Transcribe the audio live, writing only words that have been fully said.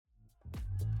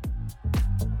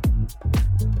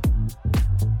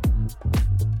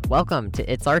Welcome to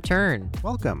It's Our Turn.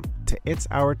 Welcome to It's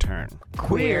Our Turn.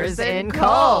 Queers in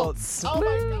Cults. Oh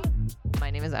my God. My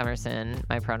name is Emerson.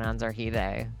 My pronouns are he,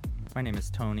 they. My name is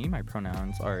Tony. My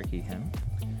pronouns are he, him.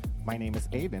 My name is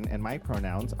Aydan, and my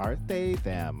pronouns are they,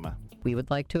 them. We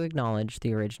would like to acknowledge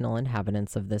the original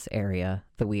inhabitants of this area,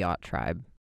 the Wiyot tribe,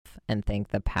 and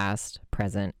thank the past,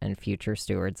 present, and future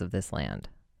stewards of this land.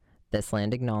 This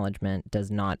land acknowledgement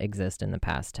does not exist in the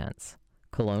past tense.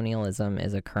 Colonialism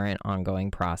is a current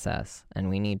ongoing process, and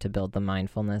we need to build the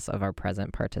mindfulness of our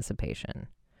present participation.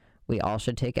 We all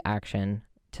should take action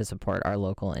to support our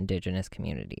local indigenous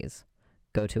communities.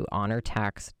 Go to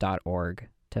honortax.org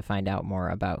to find out more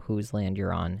about whose land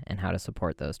you're on and how to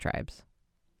support those tribes.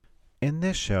 In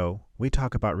this show, we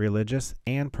talk about religious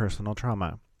and personal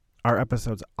trauma. Our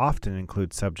episodes often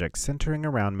include subjects centering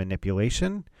around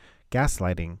manipulation,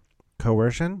 gaslighting,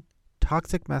 coercion,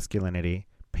 toxic masculinity,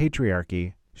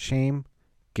 patriarchy, shame,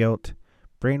 guilt,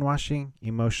 brainwashing,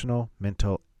 emotional,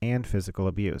 mental, and physical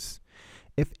abuse.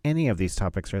 If any of these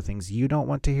topics are things you don't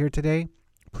want to hear today,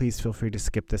 please feel free to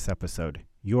skip this episode.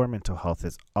 Your mental health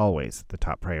is always the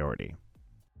top priority.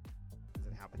 Is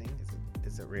it happening?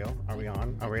 Is it real? Are we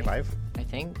on? Are we live? I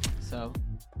think so.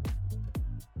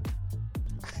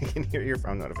 I can hear your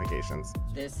phone notifications.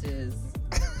 This is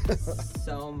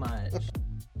so much.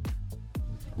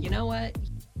 You know what?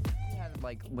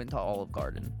 Went to Olive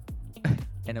Garden.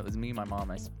 And it was me, my mom,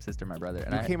 my sister, my brother.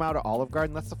 And You came out of Olive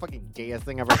Garden? That's the fucking gayest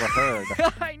thing I've ever heard.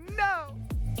 I know!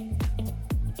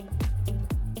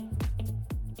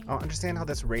 I don't understand how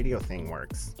this radio thing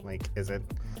works. Like, is it...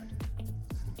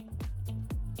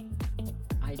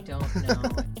 I don't know.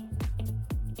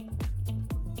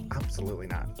 Absolutely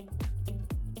not.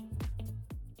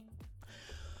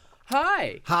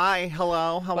 Hi! Hi,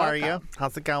 hello, how are you? Welcome.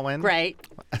 How's it going? Great.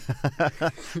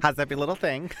 How's that be little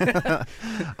thing?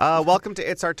 Welcome to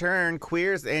It's Our Turn,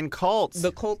 Queers and Cults.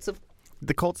 The cults of...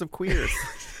 The cults of queers.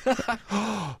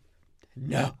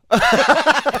 No.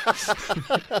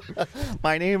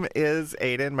 My name is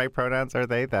Aydan. My pronouns are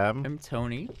they, them. I'm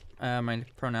Tony. My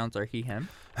pronouns are he, him.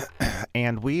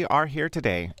 And we are here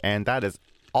today, and that is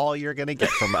all you're going to get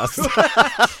from us.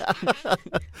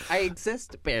 I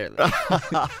exist barely.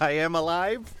 I am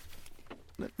alive.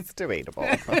 It's debatable.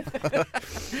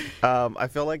 I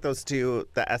feel like those two,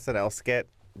 the SNL skit,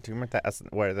 do you remember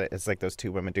it's like those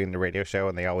two women doing the radio show,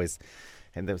 and they always,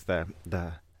 and there's the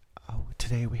oh,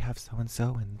 today we have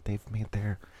so-and-so, and they've made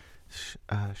their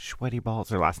sweaty balls.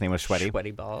 Their last name was Sweaty.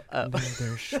 Sweaty ball. Oh.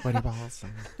 Their sweaty balls.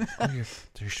 And,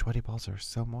 their sweaty balls are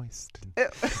so moist.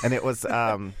 And it was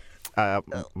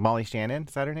Molly Shannon.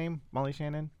 Is that her name? Molly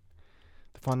Shannon?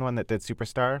 The fun one that did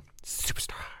Superstar?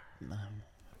 Superstar.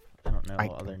 I don't know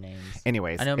other names.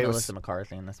 Anyways. I know Melissa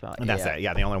McCarthy, and that's about it. That's it.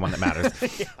 Yeah, the only one that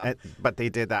matters. Yeah. But they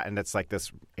did that, and it's like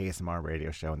this ASMR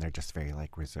radio show, and they're just very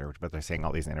like reserved, but they're saying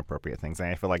all these inappropriate things. And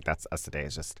I feel like that's us today.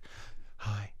 Is just,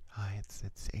 hi, it's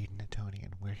Aydan and Tony,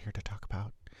 and we're here to talk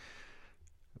about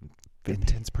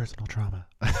intense personal trauma.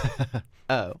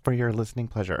 Oh. For your listening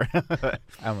pleasure. I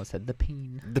almost said the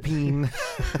peen. The peen.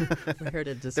 We're here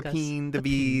to discuss The peen, the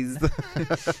bees.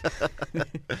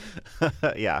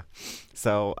 Yeah.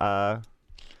 So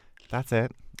that's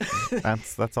it.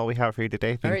 That's all we have for you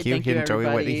today. Thank right, you. thank you,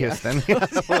 Enjoy Whitney everybody. Houston.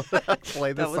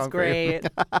 Play this That was song great. for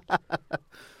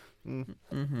you.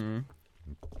 Mm-hmm.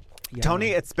 Yeah. Tony,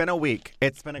 it's been a week.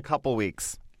 It's been a couple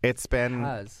weeks. It's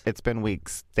been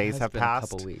weeks. Days have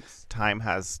passed. A couple weeks. Time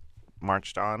has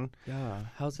marched on. Yeah.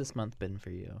 How's this month been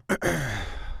for you? I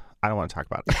don't want to talk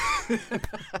about it.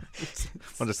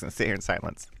 I'm just going to sit here in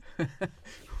silence.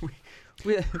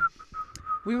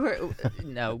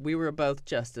 we were both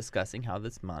just discussing how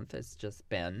this month has just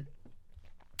been.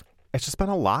 It's just been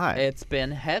a lot. It's been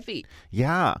heavy.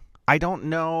 Yeah. I don't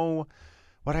know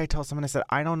what I told someone. I said,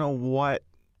 I don't know what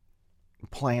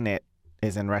planet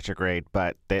is in retrograde,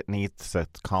 but it needs to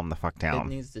calm the fuck down. It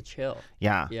needs to chill.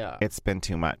 Yeah. Yeah. It's been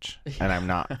too much, and I'm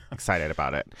not excited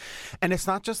about it. And it's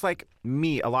not just like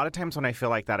me. A lot of times when I feel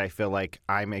like that, I feel like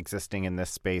I'm existing in this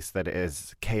space that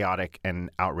is chaotic and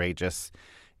outrageous,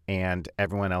 and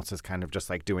everyone else is kind of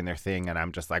just like doing their thing, and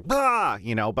I'm just like, blah,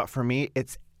 but for me,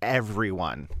 it's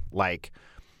everyone. Like,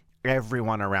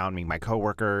 everyone around me, my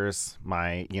coworkers,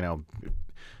 my,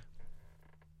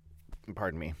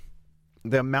 pardon me.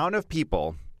 The amount of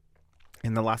people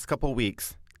in the last couple of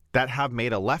weeks that have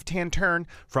made a left-hand turn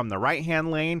from the right-hand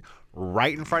lane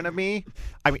right in front of me,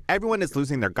 I mean, everyone is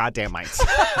losing their goddamn minds.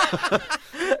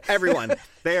 Everyone.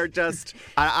 They are just,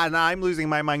 and I'm losing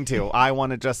my mind too. I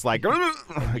want to just like.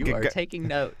 You are taking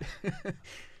note.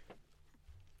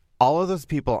 all of those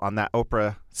people on that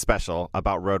Oprah special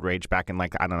about road rage back in,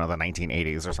 like, I don't know, the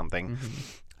 1980s or something,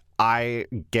 I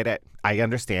get it. I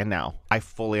understand now. I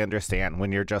fully understand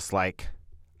when you're just like,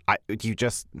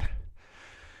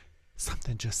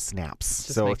 something just snaps.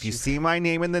 Just So makes if you you- see my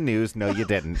name in the news, no, you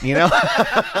didn't. You know?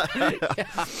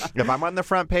 If I'm on the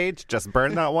front page, just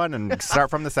burn that one and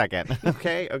start from the second.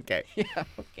 Okay? Okay. Yeah,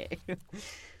 okay.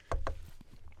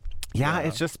 Yeah,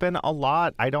 it's just been a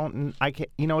lot. I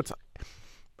can't,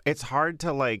 it's hard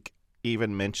to like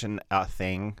even mention a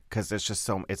thing because it's just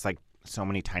it's like so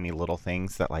many tiny little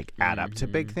things that like add up to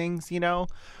big things,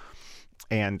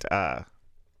 and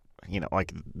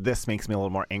like this makes me a little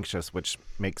more anxious, which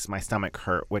makes my stomach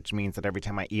hurt, which means that every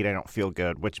time I eat I don't feel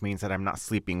good, which means that I'm not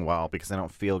sleeping well because I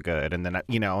don't feel good, and then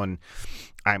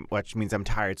which means I'm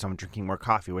tired, so I'm drinking more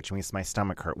coffee, which means my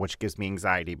stomach hurt, which gives me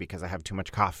anxiety because I have too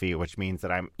much coffee, which means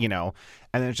that I'm and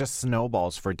then it just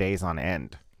snowballs for days on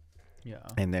end. Yeah.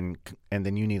 And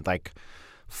then you need like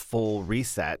full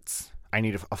resets. I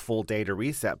need a full day to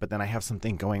reset, but then I have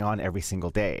something going on every single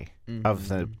day of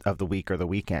the week or the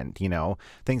weekend,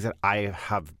 things that I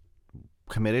have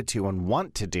committed to and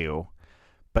want to do.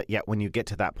 But yet when you get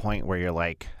to that point where you're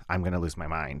like, I'm going to lose my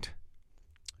mind.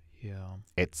 Yeah.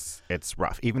 It's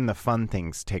rough. Even the fun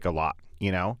things take a lot,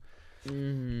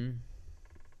 Mm-hmm.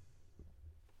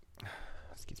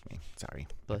 Excuse me. Sorry.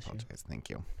 Bless I you. apologize. Thank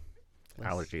you.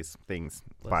 Bless- Allergies, things,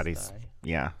 bless bodies. thy-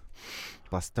 Yeah.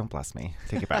 Don't bless me.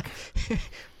 Take it back.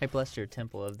 I blessed your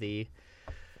temple of the.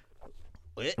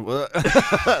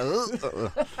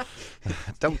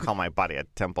 Don't call my body a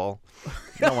temple.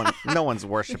 No one's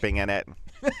worshiping in it.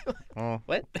 Well,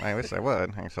 What? I wish I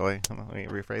would, actually. Let me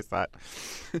rephrase that.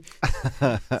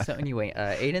 So anyway,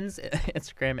 Aydan's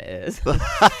Instagram is.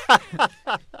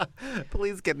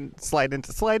 Please slide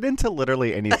into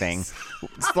literally anything.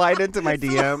 Slide into my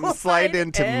DM. Slide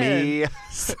into me.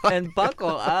 And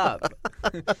buckle up.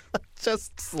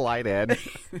 Just slide in.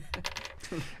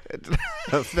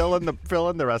 Fill in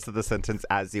the rest of the sentence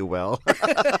as you will.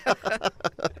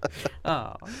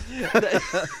 Oh.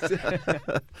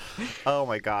 Oh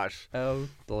my gosh. Oh,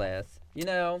 bless.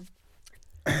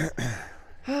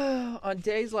 On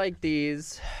days like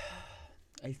these,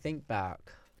 I think back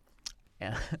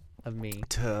of me.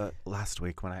 To last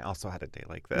week when I also had a day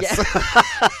like this.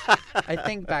 Yeah. I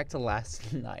think back to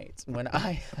last night when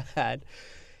I had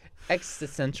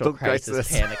existential crisis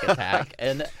panic attack,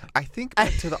 and I think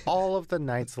back to all of the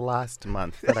nights last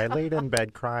month that I laid in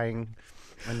bed crying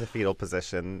in the fetal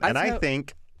position, and I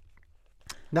think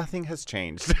nothing has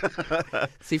changed.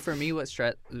 see, for me, what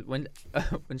stress when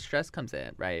stress comes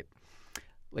in, right,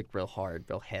 like real hard,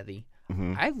 real heavy,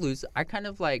 I kind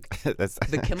of like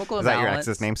the chemical Is that your imbalance.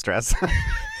 ex's name, Stress?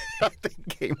 Nothing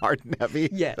came hard and heavy.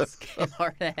 Yes, came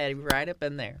hard and heavy right up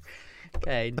in there.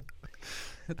 Okay.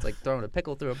 It's like throwing a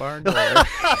pickle through a barn door.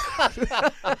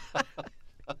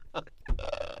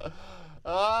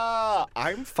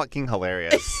 I'm fucking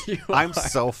hilarious. You I'm are.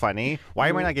 so funny. Why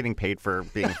am I not getting paid for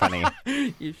being funny?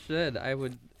 You should. I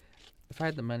would. If I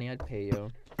had the money, I'd pay you.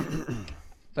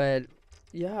 But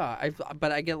yeah,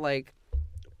 I get like,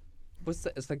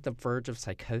 it's like the verge of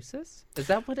psychosis. Is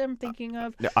that what I'm thinking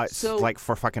of? So like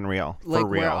for fucking real. Like for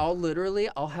real. where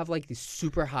I'll have like these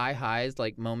super high highs,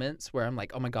 like moments where I'm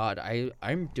like, oh my god,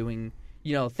 I'm doing,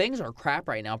 things are crap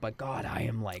right now, but God, I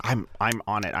am like, I'm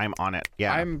on it. I'm on it.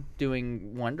 Yeah. I'm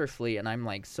doing wonderfully, and I'm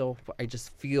like, I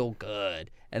just feel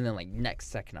good, and then like next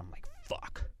second I'm like,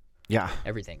 fuck, Yeah.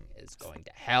 everything is going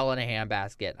to hell in a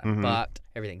handbasket. I'm fucked.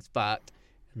 Everything's fucked,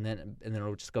 and then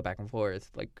it'll just go back and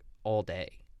forth like all day.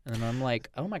 And then I'm like,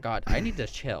 oh my god, I need to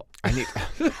chill.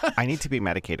 I need to be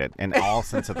medicated in all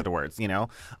sense of the words.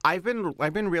 I've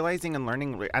been realizing and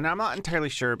learning, and I'm not entirely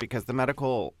sure because the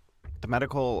medical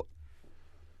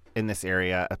in this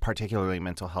area, particularly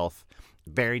mental health,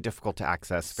 very difficult to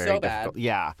access. Very So difficult. bad.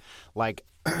 Yeah, like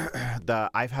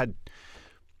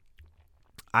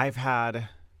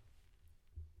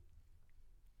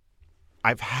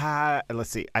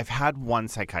I've had one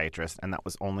psychiatrist, and that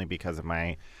was only because of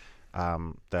my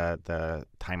the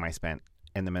time I spent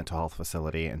in the mental health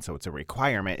facility, and so it's a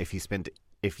requirement if you spend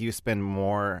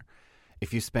more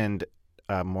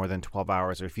than 12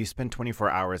 hours, or if you spend 24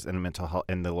 hours in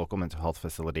the local mental health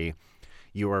facility,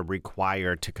 you are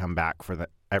required to come back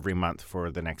every month for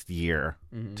the next year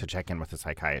to check in with a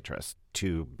psychiatrist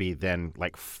to be then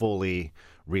like fully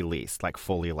released, like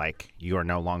fully like you are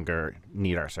no longer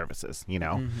need our services,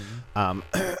 A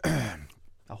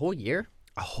whole year?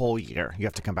 A whole year. You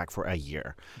have to come back for a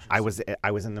year. I was in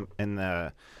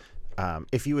the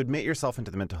if you admit yourself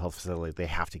into the mental health facility, they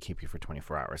have to keep you for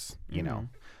 24 hours,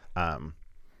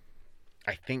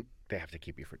 I think they have to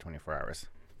keep you for 24 hours.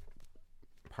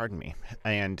 Pardon me.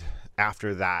 And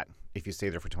after that, if you stay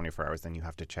there for 24 hours, then you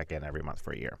have to check in every month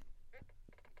for a year.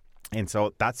 And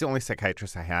so that's the only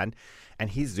psychiatrist I had. And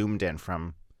he zoomed in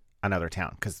from another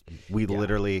town because we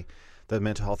literally, the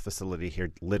mental health facility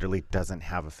here literally doesn't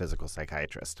have a physical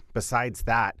psychiatrist. Besides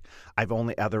that, I've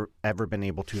only ever been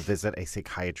able to visit a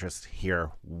psychiatrist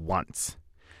here once.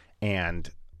 And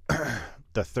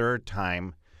the third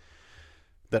time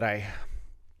that I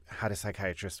had a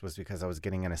psychiatrist was because I was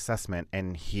getting an assessment,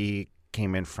 and he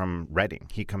came in from Reading.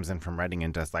 He comes in from Reading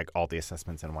and does like all the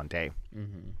assessments in one day.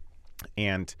 Mm-hmm.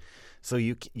 And so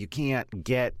you can't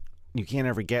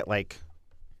ever get like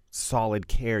solid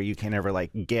care. You can't ever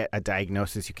like get a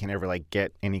diagnosis. You can't ever like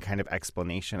get any kind of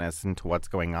explanation as to what's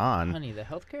going on. Honey, the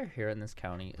healthcare here in this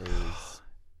county is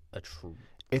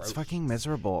it's fucking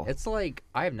miserable. It's like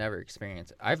I've never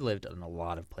experienced. I've lived in a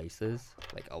lot of places,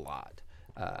 like a lot.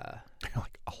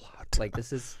 Like a lot. Like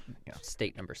this is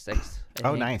state number 6. I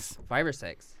Oh, think. nice. 5 or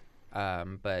 6.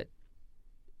 But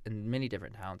in many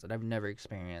different towns, and I've never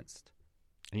experienced.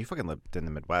 And you fucking lived in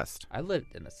the Midwest. I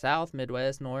lived in the South,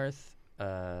 Midwest, North.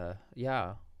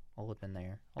 Yeah, all up in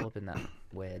there, all up in that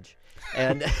wedge.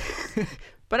 And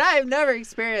but I've never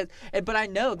experienced it. But I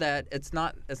know that it's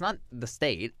not the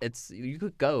state. It's you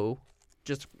could go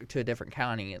just to a different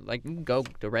county. Like you can go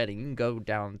to Reading, you can go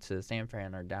down to San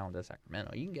Fran or down to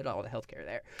Sacramento. You can get all the healthcare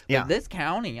there. Yeah. But this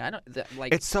county,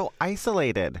 like it's so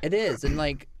isolated. It is, and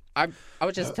like I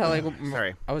was just telling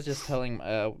Sorry. I was just telling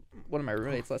one of my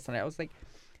roommates last night. I was like,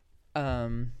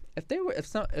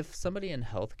 if somebody in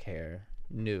healthcare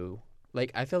knew,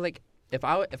 like I feel like if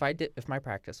my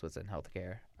practice was in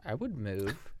healthcare, I would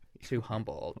move to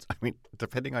Humboldt. I mean,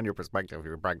 depending on your perspective,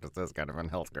 your practice is kind of in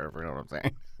healthcare, if you know what I'm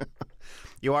saying.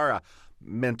 You are a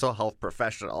mental health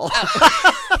professional.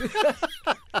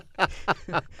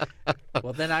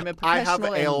 Well, then I'm a I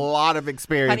professional. have a lot of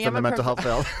experience in the mental health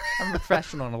field. I'm a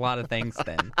professional in a lot of things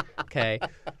then, okay?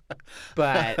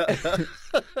 But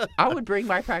I would bring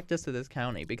my practice to this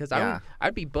county because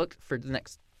I'd be booked for the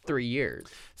next 3 years.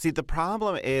 See, the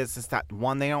problem is that,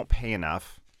 one, they don't pay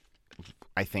enough,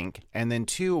 I think. And then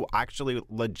 2, actually,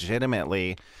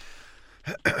 legitimately,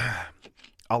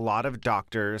 a lot of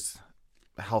doctors,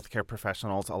 healthcare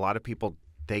professionals, a lot of people,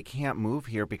 they can't move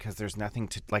here because there's nothing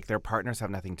to, like, their partners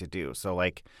have nothing to do. So,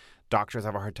 like, doctors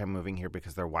have a hard time moving here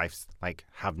because their wives, like,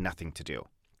 have nothing to do.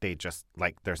 They just,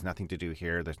 like, there's nothing to do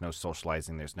here. There's no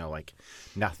socializing. There's no, like,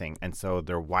 nothing. And so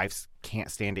their wives can't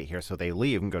stand it here. So they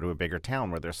leave and go to a bigger town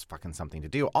where there's fucking something to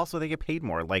do. Also, they get paid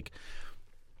more. Like,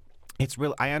 it's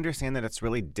real. I understand that it's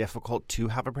really difficult to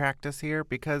have a practice here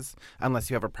because unless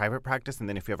you have a private practice, and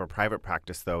then if you have a private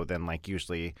practice, though, then like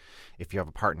usually if you have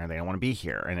a partner, they don't want to be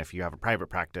here. And if you have a private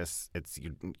practice, it's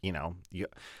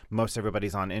most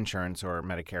everybody's on insurance or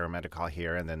Medicare or Medi-Cal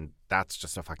here, and then that's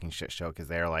just a fucking shit show because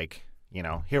they're like,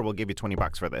 here, we'll give you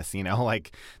 $20 for this.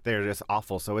 Like they're just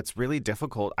awful. So it's really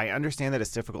difficult. I understand that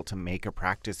it's difficult to make a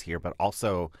practice here, but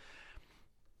also,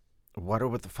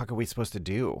 what the fuck are we supposed to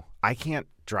do? I can't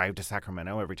drive to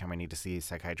Sacramento every time I need to see a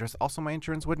psychiatrist. Also, my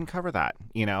insurance wouldn't cover that,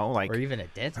 like. Or even a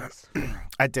dentist.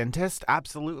 A dentist?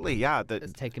 Absolutely, yeah.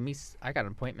 It's taking me, I got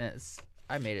an appointment.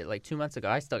 I made it like 2 months ago.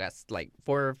 I still got like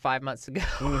 4 or 5 months to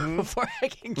go before I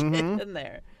can get in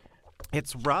there.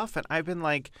 It's rough, and I've been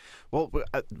like,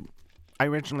 I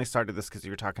originally started this because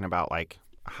you were talking about like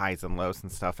highs and lows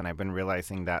and stuff, and I've been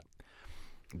realizing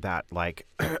that like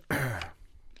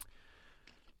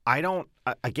I don't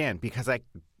again because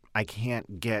I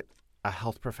can't get a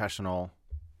health professional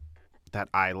that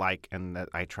I like and that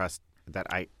I trust that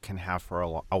I can have for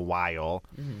a while,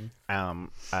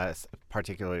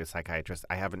 particularly a psychiatrist.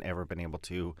 I haven't ever been able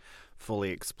to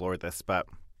fully explore this, but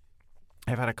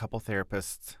I've had a couple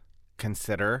therapists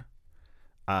consider.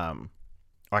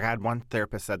 Like I had one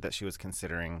therapist said that she was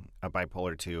considering a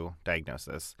bipolar 2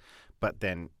 diagnosis, but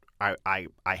then I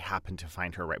happened to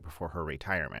find her right before her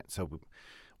retirement, so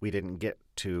we didn't get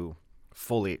to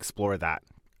fully explore that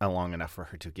long enough for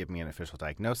her to give me an official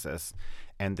diagnosis.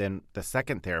 And then the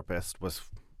second therapist was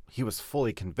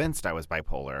fully convinced I was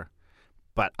bipolar,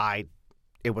 but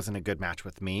it wasn't a good match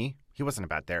with me. He wasn't a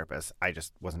bad therapist. I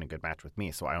just wasn't a good match with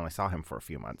me, so I only saw him for a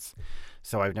few months.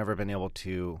 So I've never been able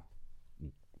to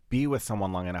be with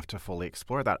someone long enough to fully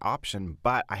explore that option.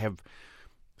 But I have,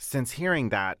 since hearing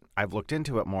that, I've looked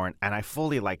into it more, and I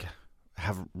fully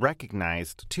have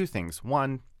recognized 2 things.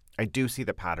 One, I do see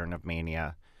the pattern of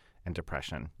mania and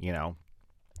depression.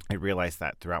 I realize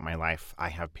that throughout my life, I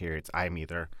have periods. I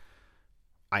either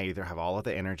have all of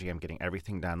the energy, I'm getting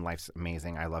everything done, life's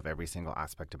amazing, I love every single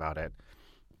aspect about it.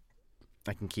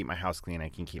 I can keep my house clean, I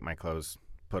can keep my clothes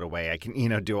put away, I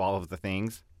can, do all of the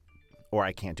things, or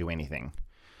I can't do anything.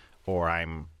 Or I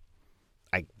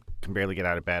can barely get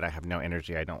out of bed, I have no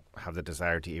energy, I don't have the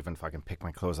desire to even fucking pick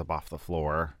my clothes up off the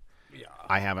floor.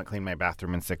 I haven't cleaned my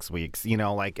bathroom in 6 weeks. You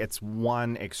know, like it's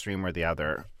one extreme or the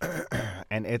other.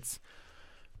 And it's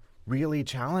really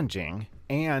challenging.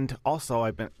 And also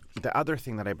the other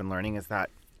thing that I've been learning is that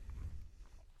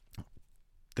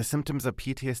the symptoms of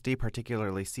PTSD,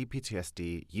 particularly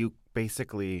CPTSD, you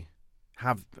basically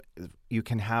you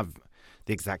can have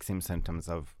the exact same symptoms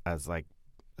as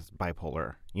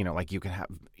bipolar. You know, like you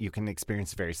can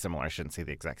experience very similar. I shouldn't say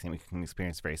the exact same. You can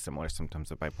experience very similar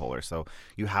symptoms of bipolar. So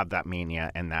you have that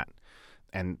mania and that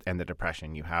and the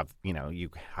depression. You have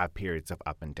periods of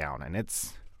up and down, and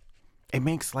it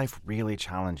makes life really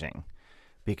challenging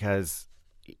because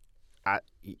I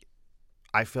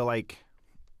feel like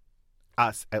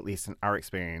us, at least in our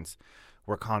experience,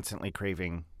 we're constantly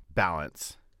craving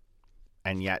balance,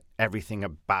 and yet everything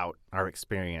about our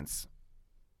experience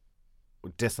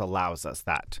disallows us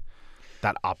that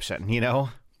option, you know?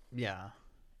 Yeah.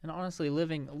 And honestly,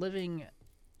 living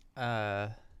as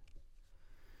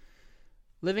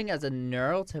a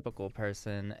neurotypical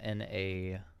person in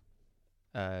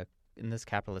in this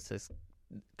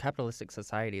capitalistic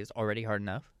society is already hard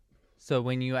enough. So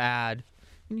when you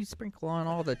sprinkle on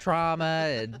all the trauma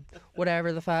and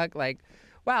whatever the fuck, like,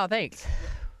 wow, thanks.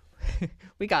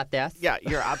 We got this. Yeah,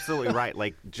 you're absolutely right.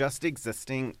 Like, just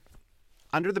existing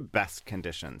under the best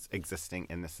conditions, existing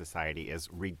in this society is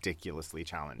ridiculously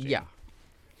challenging. Yeah.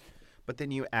 But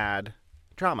then you add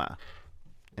trauma,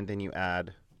 and then you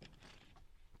add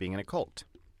being in a cult,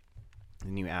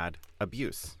 then you add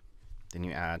abuse, then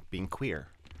you add being queer,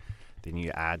 then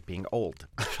you add being old.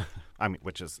 I mean,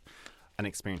 which is an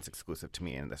experience exclusive to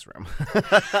me in this room.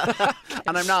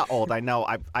 And I'm not old. I know.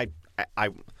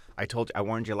 I told you, I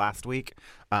warned you last week,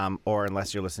 or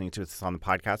unless you're listening to this on the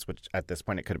podcast, which at this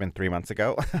point it could have been 3 months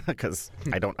ago because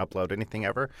I don't upload anything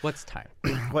ever. What's time?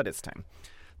 What is time?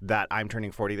 That I'm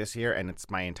turning 40 this year, and it's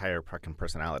my entire fucking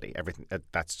personality. Everything.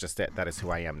 That's just it. That is who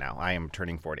I am now. I am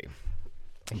turning 40.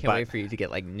 I can't wait for you to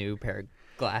get like new pair of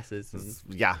glasses. And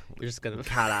yeah. You're just going to...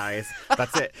 Cat eyes.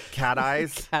 That's it. Cat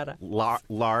eyes.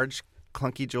 Large,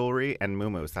 clunky jewelry, and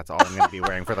muumuus. That's all I'm going to be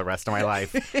wearing for the rest of my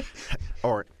life.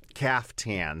 Or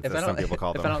caftans, as some people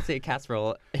call them. If I don't see a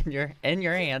casserole in your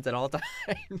hands at all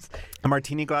times. A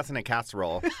martini glass and a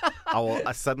casserole. I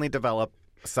will suddenly develop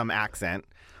some accent.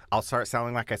 I'll start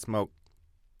sounding like I smoke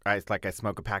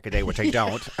a pack a day, which I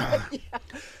don't. Yeah.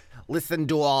 Listen,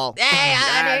 Dual.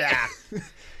 Hey,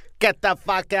 get the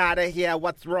fuck out of here.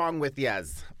 What's wrong with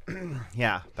yous?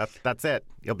 Yeah, that's it.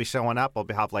 You'll be showing up. I'll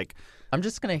have like... I'm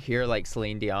just going to hear like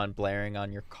Celine Dion blaring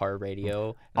on your car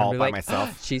radio. And all by like,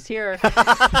 myself. She's here.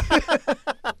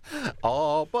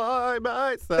 All by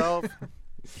myself.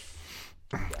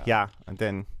 Yeah, and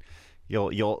then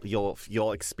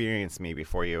you'll experience me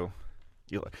before you'll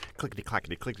clickety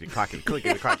clackety clickety clackety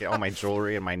clickety clackety. All my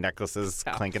jewelry and my necklaces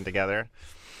clinking together.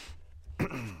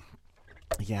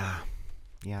 Yeah,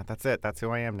 that's it. That's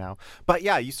who I am now. But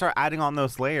yeah, you start adding on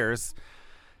those layers,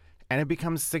 and it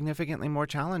becomes significantly more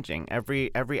challenging.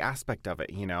 Every aspect of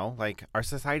it, you know, like our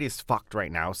society is fucked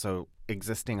right now. So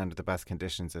existing under the best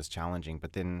conditions is challenging.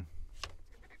 But then,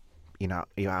 you know,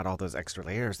 you add all those extra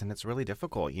layers, and it's really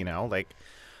difficult. You know, like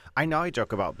I know I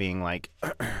joke about being like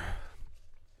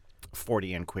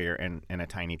 40 and queer in a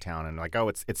tiny town, and like, oh,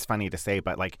 it's funny to say,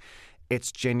 but like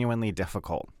it's genuinely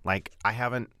difficult. Like I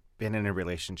haven't been in a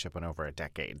relationship in over a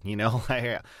decade. You know,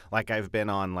 like I've been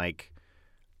on like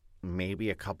maybe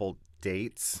a couple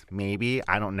dates, maybe,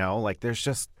 I don't know. Like there's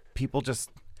just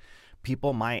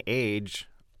people my age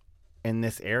in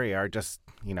this area are just,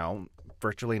 you know,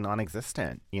 virtually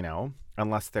non-existent, you know,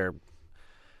 unless they're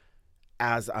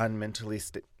as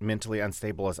mentally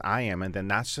unstable as I am. And then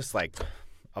that's just like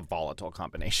a volatile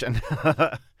combination.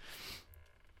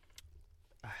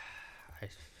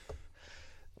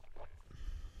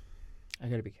 I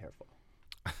gotta be careful.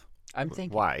 I'm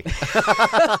thinking. Why?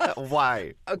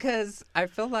 Why? Because I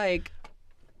feel like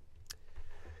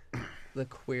the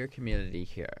queer community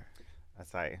here.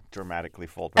 As I dramatically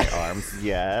fold my arms.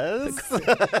 Yes.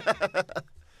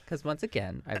 Because once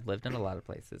again, I've lived in a lot of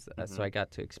places, so I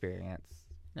got to experience,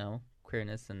 you know,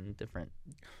 queerness in different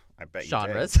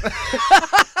genres.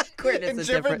 Queerness in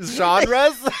different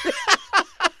genres.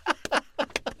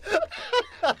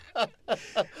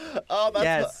 Oh,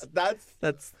 that's the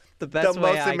best. The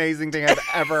most amazing thing I've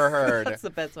ever heard. That's the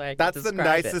best way I can That's describe the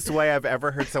nicest way I've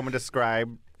ever heard someone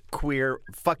describe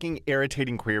fucking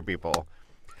irritating queer people.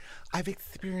 I've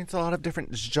experienced a lot of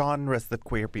different genres of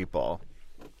queer people.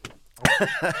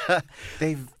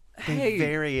 They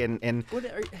vary, and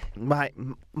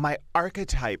my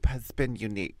archetype has been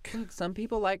unique. Look, some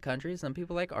people like country, some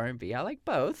people like R&B. I like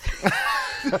both.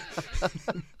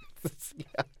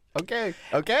 Yeah. Okay.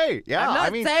 Yeah.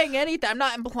 I'm not saying anything. I'm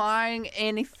not implying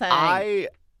anything. I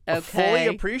okay. fully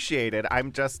appreciate it.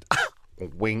 I'm just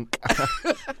wink.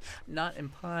 Not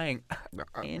implying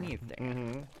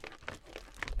anything.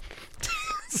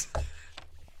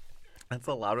 That's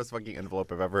the loudest fucking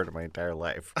envelope I've ever heard in my entire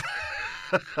life.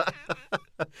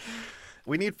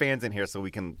 We need fans in here so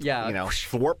we can,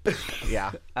 thwarp.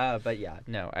 Yeah. But yeah,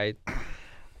 no,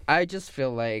 I just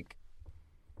feel like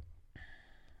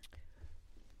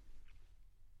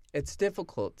it's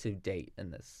difficult to date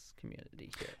in this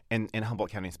community here. In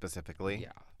Humboldt County specifically?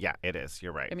 Yeah. Yeah, it is.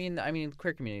 You're right. I mean,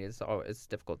 queer community it's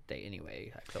difficult to date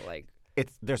anyway. I feel like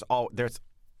there's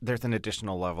an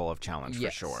additional level of challenge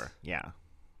for sure. Yeah.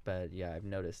 But yeah, I've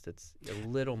noticed it's a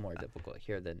little more difficult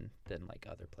here than like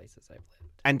other places I've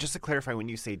lived. And just to clarify, when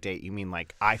you say date, you mean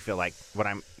like I feel like what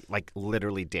I'm like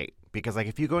literally date. Because like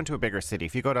if you go into a bigger city,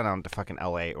 if you go down to fucking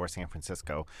LA or San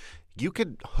Francisco, you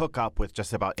could hook up with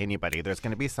just about anybody. There's going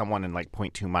to be someone in like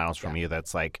 0.2 miles from you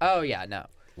that's like, oh yeah, no.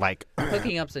 Like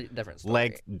hooking up's a different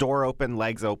story. Door open,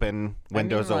 legs open,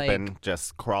 windows open,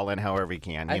 just crawl in however you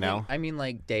can, you know? I mean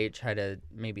like date, try to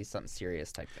maybe something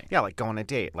serious type thing. Yeah, like go on a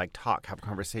date, like talk, have a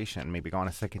conversation, maybe go on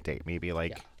a second date, maybe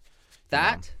like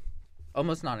that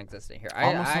almost non-existent here.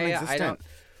 Almost non-existent.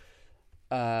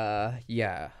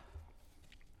 Yeah.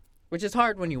 Which is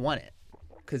hard when you want it.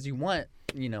 Because you want,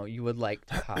 you would like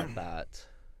to have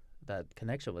that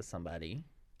connection with somebody.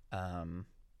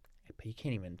 But you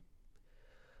can't even,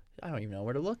 I don't even know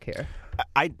where to look here.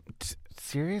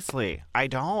 Seriously, I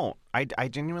don't. I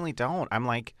genuinely don't. I'm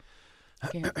like, I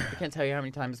can't tell you how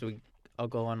many times I'll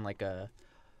go on like a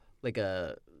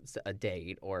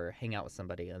date or hang out with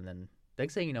somebody, and then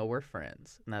next thing you know, we're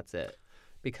friends, and that's it.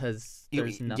 Because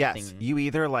there's nothing. Yes, you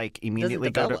either like immediately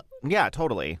go to. Yeah,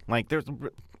 totally. Like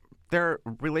their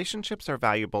relationships are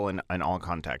valuable in all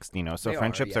contexts, So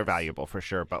friendships are valuable for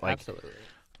sure, but like absolutely.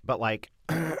 But like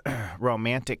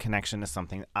romantic connection is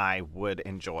something I would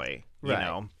enjoy, you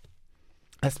know.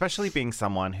 Especially being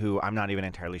someone who I'm not even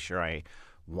entirely sure I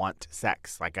want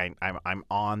sex. Like I'm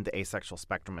on the asexual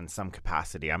spectrum in some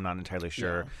capacity. I'm not entirely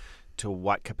sure to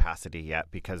what capacity yet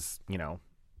because,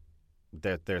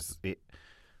 there's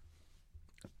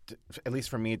at least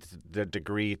for me the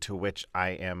degree to which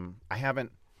I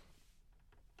haven't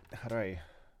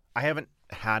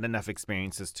had enough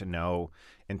experiences to know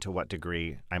into what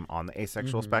degree I'm on the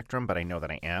asexual spectrum, but I know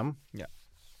that I am. Yeah.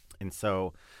 And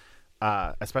so,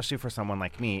 especially for someone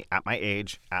like me at my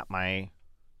age,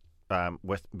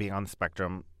 with being on the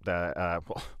spectrum,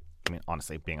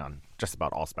 honestly, being on just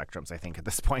about all spectrums, I think at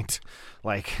this point,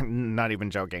 like not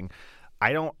even joking,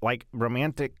 I don't like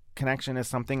romantic connection is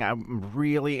something I'm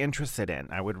really interested in.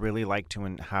 I would really like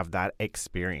to have that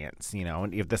experience,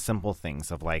 and the simple things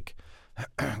of like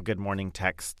good morning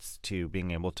texts to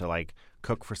being able to like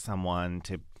cook for someone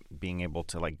to being able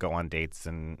to like go on dates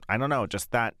and I don't know,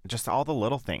 just all the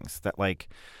little things that like,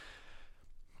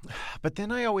 but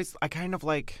then I kind of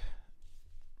like,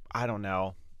 I don't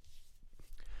know.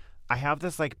 I have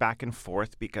this like back and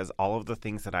forth because all of the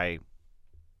things that I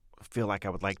feel like I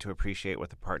would like to appreciate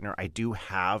with a partner, I do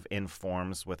have in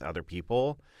forms with other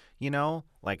people,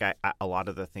 like a lot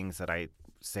of the things that I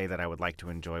say that I would like to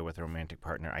enjoy with a romantic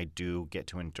partner, I do get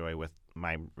to enjoy with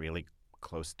my really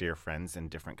close, dear friends in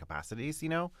different capacities,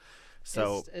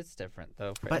 So it's different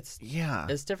though.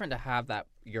 It's different to have that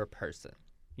your person.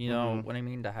 You know what I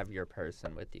mean? To have your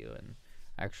person with you and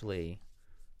actually,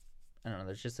 I don't know.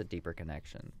 There's just a deeper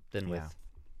connection than with.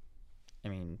 I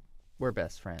mean, we're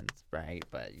best friends, right?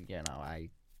 But yeah,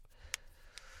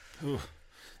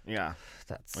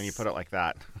 that's when you put it like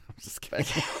that. I'm just kidding.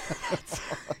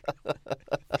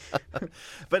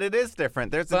 But it is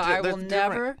different. I will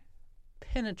never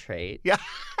penetrate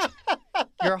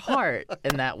your heart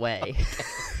in that way.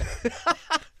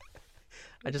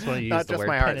 I just want to use not the just word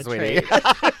my heart, penetrate. sweetie.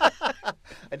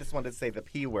 I just wanted to say the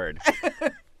P word.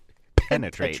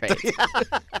 Penetrate.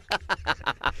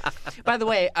 By the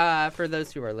way, for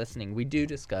those who are listening, we do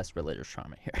discuss religious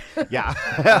trauma here. Yeah.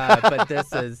 But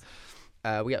this is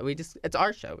we just it's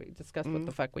our show. We discuss what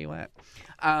the fuck we want.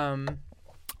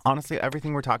 Honestly,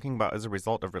 everything we're talking about is a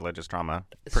result of religious trauma,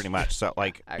 pretty much. So,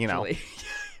 like, actually.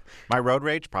 My road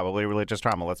rage, probably religious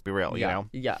trauma. Let's be real,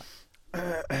 Yeah.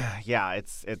 Yeah,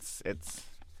 it's.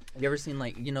 You ever seen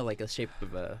like a shape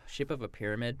of a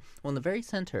pyramid? Well, in the very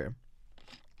center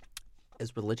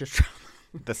is religious trauma.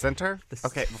 The center?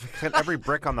 Okay, every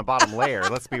brick on the bottom layer.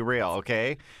 Let's be real,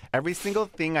 okay? Every single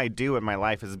thing I do in my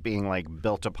life is being like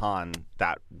built upon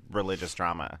that religious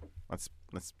trauma. Let's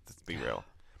be real.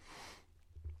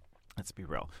 Let's be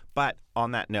real. But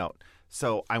on that note,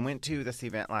 so I went to this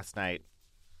event last night.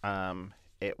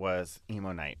 it was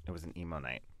emo night. It was an emo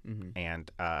night Mm-hmm.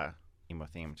 and emo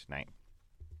themed night.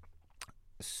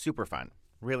 Super fun.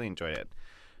 Really enjoyed it.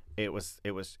 It was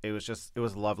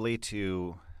lovely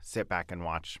to sit back and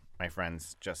watch my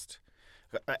friends. Just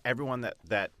everyone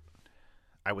that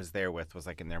I was there with was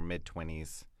like in their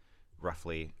mid-20s,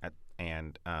 roughly,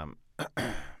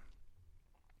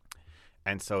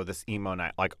 and so this emo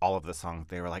night, like all of the songs,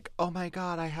 they were like, "Oh my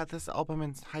God, I had this album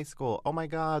in high school. Oh my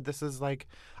God, this is like,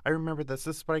 I remember this.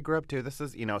 This is what I grew up to. This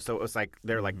is, So it was like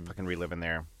they're like fucking reliving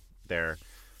their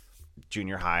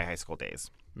junior high school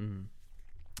days,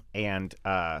 and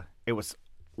it was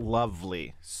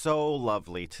lovely, so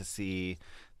lovely to see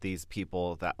these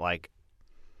people that like,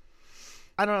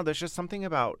 I don't know. There's just something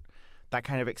about that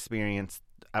kind of experience.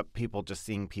 People just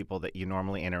seeing people that you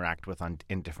normally interact with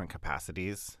in different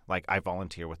capacities. Like I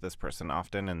volunteer with this person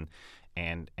often,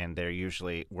 and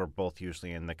we're both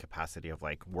usually in the capacity of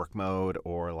like work mode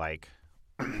or like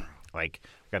like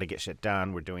we got to get shit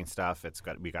done. We're doing stuff.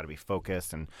 We got to be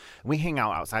focused, and we hang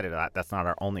out outside of that. That's not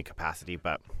our only capacity,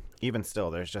 but even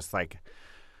still, there's just like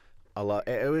a lot.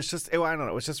 I don't know.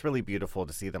 It was just really beautiful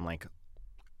to see them like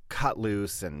cut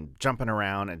loose and jumping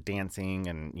around and dancing,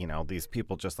 and these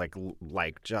people just like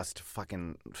just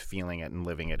fucking feeling it and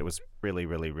living it. It was really,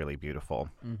 really, really beautiful.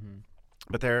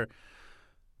 But there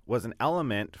was an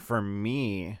element for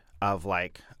me of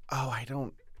like, oh, I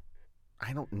don't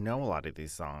know a lot of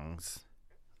these songs.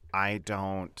 I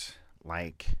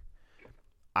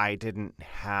didn't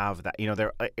have that.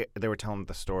 They were telling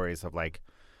the stories of like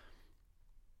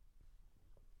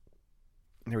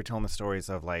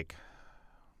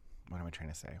what am I trying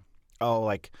to say? Oh,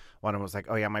 like one of them was like,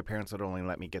 oh yeah, my parents would only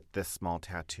let me get this small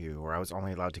tattoo, or I was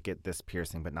only allowed to get this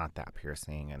piercing but not that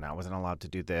piercing, and I wasn't allowed to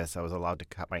do this. I was allowed to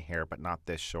cut my hair but not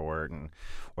this short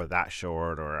or that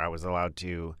short, or I was allowed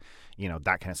to,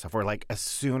 that kind of stuff. Or like as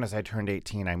soon as I turned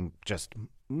 18, I just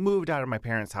moved out of my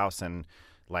parents' house, and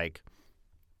like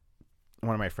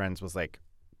one of my friends was like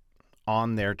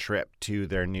on their trip to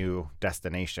their new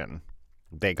destination.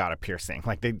 They got a piercing.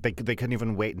 Like they couldn't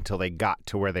even wait until they got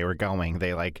to where they were going.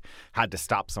 They like had to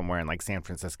stop somewhere in like San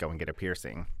Francisco and get a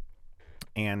piercing.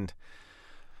 And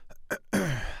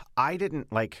I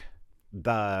didn't like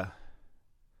the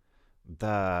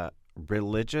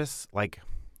religious, like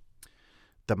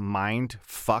the mind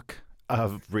fuck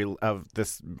of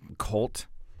this cult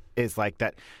is like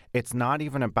that. It's not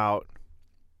even about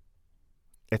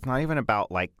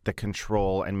like the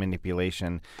control and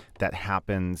manipulation that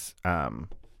happens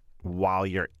while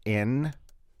you're in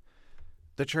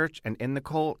the church and in the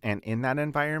cult and in that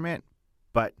environment,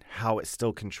 but how it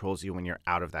still controls you when you're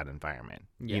out of that environment.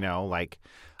 Yeah. Like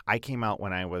I came out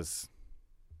when I was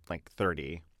like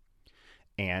 30,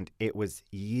 and it was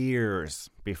years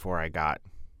before I got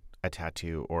a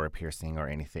tattoo or a piercing or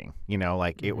anything.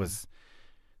 Like it was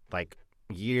like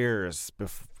years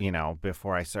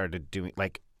before I started doing,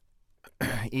 like,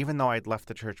 even though I'd left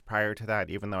the church prior to that,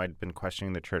 even though I'd been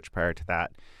questioning the church prior to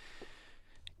that,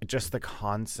 just the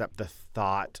concept, the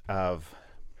thought of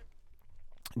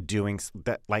doing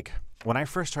that, like when I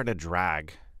first started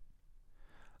drag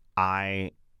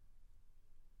at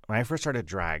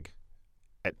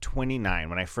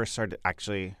 29,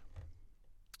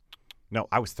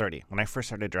 I was 30. When I first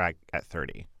started drag at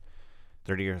 30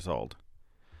 years old,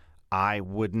 I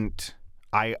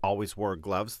always wore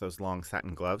gloves, those long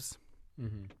satin gloves,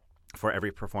 for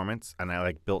every performance. And I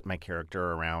like built my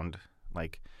character around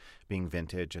like being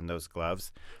vintage and those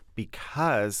gloves,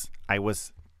 because I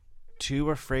was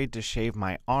too afraid to shave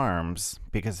my arms,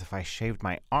 because if I shaved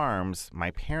my arms,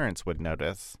 my parents would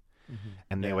notice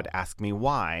and they would ask me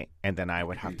why. And then I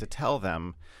would have to tell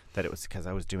them that it was because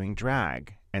I was doing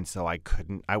drag. And so I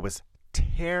was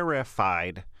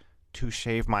terrified to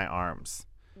shave my arms.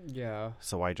 Yeah.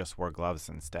 So I just wore gloves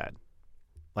instead.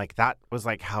 Like that was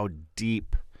like how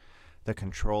deep the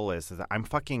control is that I'm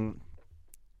fucking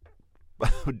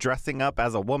dressing up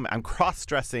as a woman. I'm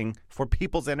cross-dressing for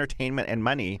people's entertainment and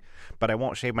money, but I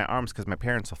won't shave my arms because my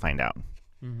parents will find out.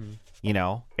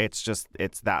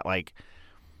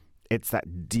 It's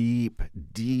that deep,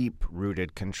 deep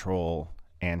rooted control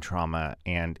and trauma,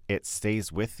 and it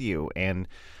stays with you. And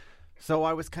so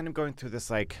I was kind of going through this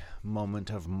like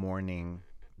moment of mourning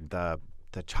the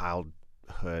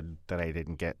childhood that I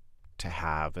didn't get to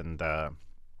have, and the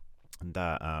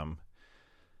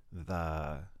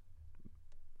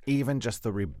even just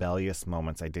the rebellious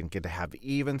moments I didn't get to have,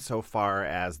 even so far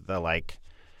as the like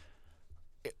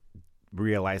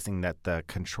realizing that the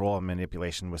control and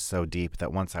manipulation was so deep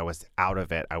that once I was out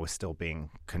of it, I was still being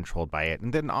controlled by it.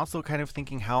 And then also kind of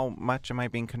thinking, how much am I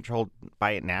being controlled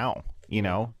by it now?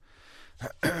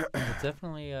 It's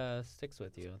definitely sticks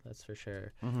with you. That's for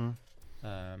sure.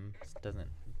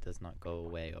 Does not go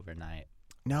away overnight.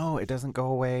 No, it doesn't go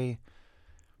away.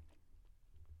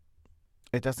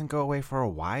 It doesn't go away for a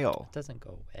while. It doesn't go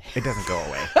away. It doesn't go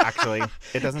away. Actually,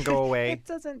 it doesn't go away. It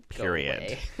doesn't go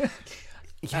period. away.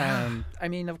 Yeah. I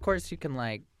mean, of course, you can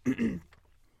like you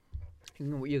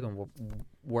can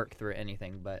work through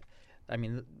anything, but I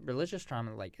mean, religious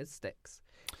trauma, like, it sticks.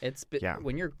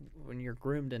 When you're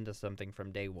groomed into something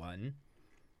from day one,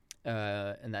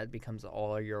 and that becomes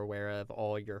all you're aware of,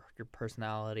 all your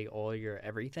personality, all your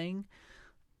everything.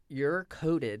 You're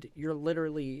coded. You're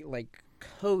literally like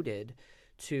coded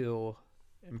to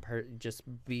just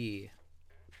be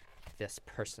this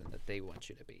person that they want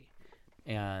you to be.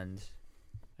 And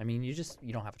I mean, you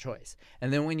don't have a choice.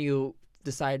 And then when you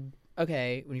decide,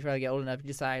 okay, when you finally get old enough, you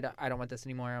decide, I don't want this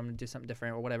anymore, I'm going to do something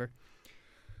different or whatever.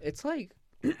 It's like,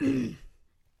 it's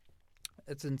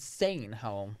insane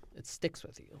how it sticks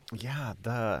with you. Yeah,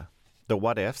 the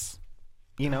what ifs,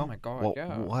 you know? Oh my God, well,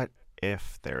 yeah. What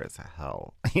if there is a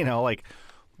hell? You know, like,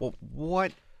 well,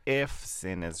 what if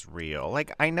sin is real?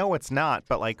 Like, I know it's not,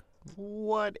 but like,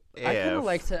 what if? I kind of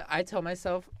like to, I tell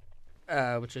myself,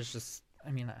 which is just,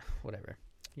 I mean, whatever.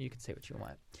 You can say what you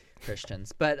want,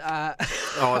 Christians. But, I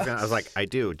was like, I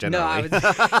do, generally.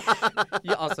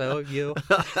 No, you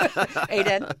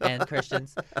Aydan and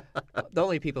Christians, the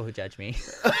only people who judge me.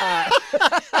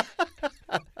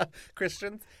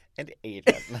 Christians and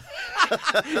Aydan.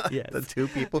 Yes. The two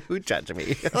people who judge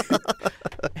me.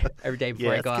 Every day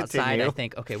before I go outside, continue. I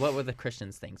think, okay, what were the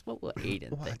Christians things? What will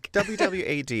Aydan think?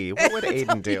 WWAD. What would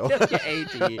Aydan do?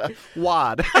 WWAD.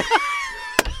 WAD.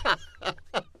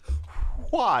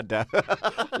 WAD.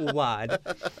 WAD.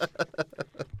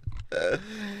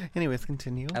 Anyways,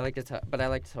 continue. I like to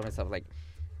tell myself, like,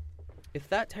 if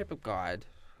that type of God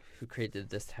who created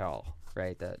this hell,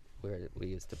 right, that we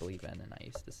used to believe in, and I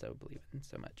used to so believe in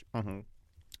so much,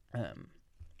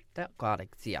 that God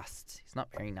exists. He's not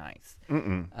very nice.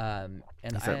 And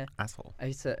He's an asshole. At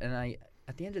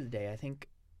the end of the day, I think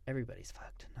everybody's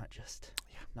fucked, not just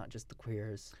the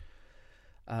queers.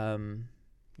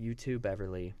 You too,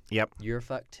 Beverly. Yep. You're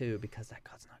fucked too, because that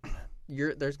God's not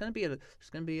gonna. There's gonna be a.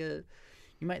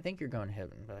 You might think you're going to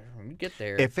heaven, but when you get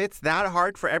there, If it's that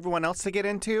hard for everyone else to get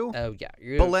into, oh yeah,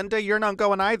 Belinda, you're not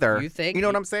going either. You think? You know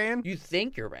what I'm saying? You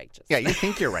think you're righteous? Yeah, you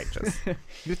think you're righteous.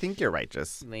 You think you're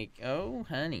righteous. Like, oh,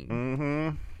 honey,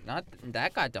 Mm-hmm. not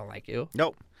that God don't like you.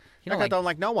 Nope. That guy don't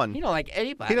like no one. He don't like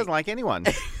anybody. He doesn't like anyone.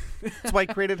 That's why he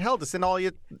created hell, to send all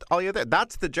you there.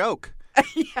 That's the joke.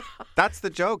 Yeah. That's the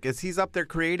joke. Is he's up there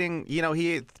creating? You know,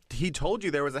 he told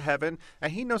you there was a heaven,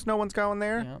 and he knows no one's going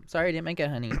there. Yeah. Sorry, I didn't make it,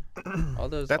 honey. all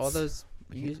those.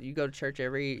 You go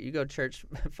to church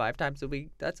 5 times a week.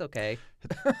 That's okay.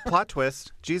 Plot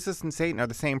twist: Jesus and Satan are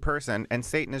the same person, and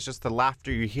Satan is just the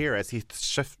laughter you hear as he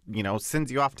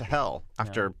sends you off to hell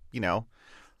after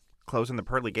closing the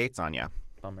pearly gates on you.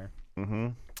 Bummer. Mm-hmm.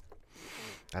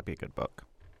 That'd be a good book.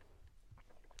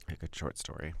 A good short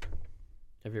story.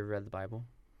 Have you ever read the Bible?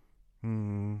 It's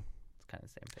kind of the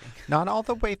same thing. Not all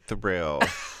the way through.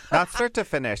 Not start to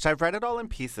finish. I've read it all in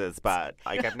pieces, but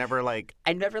I've never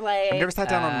sat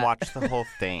down and watched the whole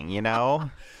thing, you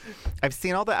know? I've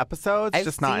seen all the episodes,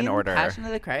 just not in order. Passion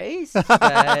of the Christ,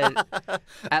 but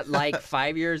at like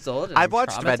 5 years old, and I've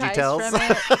watched traumatized VeggieTales. from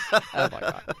it. Oh my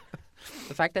God.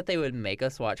 The fact that they would make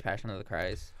us watch Passion of the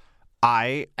Christ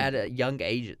at a young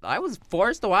age. I was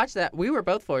forced to watch that. We were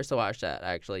both forced to watch that,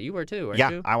 actually. You were too, weren't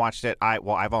you? I watched it. I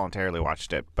voluntarily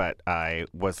watched it, but I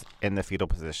was in the fetal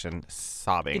position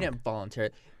sobbing. You didn't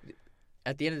voluntarily.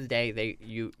 At the end of the day,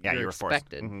 you're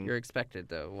expected. Mm-hmm. You're expected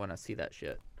to want to see that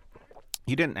shit.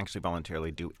 You didn't actually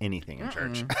voluntarily do anything in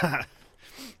church.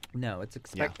 No, it's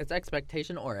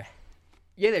expectation, or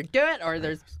you either do it or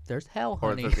there's hell,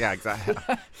 honey. Yeah, exactly.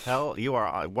 Hell, you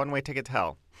are a one-way ticket to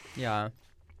hell. Yeah.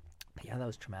 Yeah, that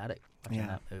was traumatic watching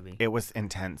that movie. It was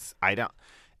intense.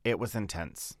 It was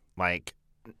intense. Like,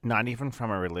 not even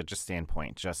from a religious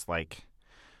standpoint, just like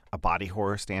a body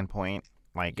horror standpoint,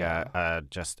 like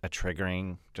just a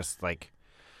triggering, just like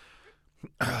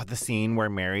the scene where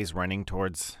Mary's running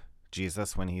towards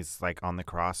Jesus when he's like on the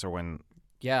cross, or when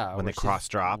the cross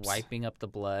drops, wiping up the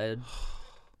blood.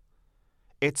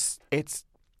 It's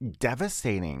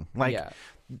devastating. Like,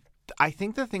 I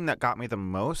think the thing that got me the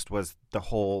most was the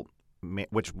whole,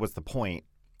 which was the point,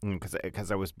 because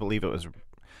I believe it was,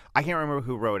 I can't remember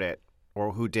who wrote it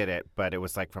or who did it, but it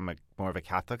was like from more of a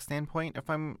Catholic standpoint.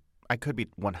 I could be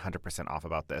 100% off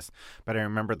about this, but I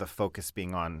remember the focus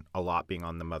being on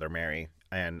the Mother Mary,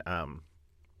 and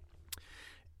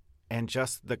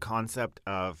just the concept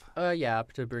of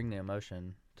to bring the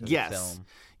emotion to the Yes. film.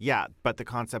 Yeah, but the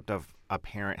concept of a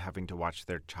parent having to watch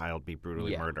their child be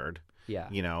brutally Yeah. murdered, Yeah.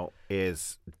 you know,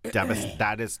 is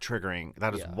that is triggering.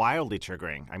 That is Yeah. wildly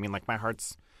triggering. I mean, like my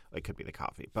heart's, it could be the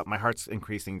coffee, but my heart's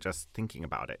increasing just thinking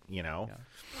about it, you know? Yeah.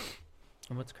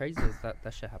 And what's crazy is that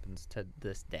shit happens to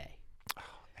this day.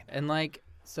 And like,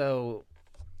 so,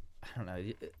 I don't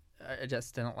know. I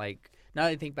just didn't like. Now that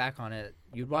I think back on it,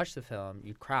 you'd watch the film,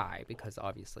 you'd cry because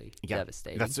obviously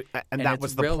devastating. And that it's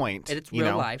was the real, point. And it's you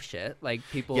real know? life shit. Like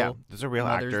people, those are real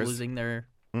mothers actors. losing their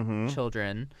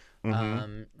children.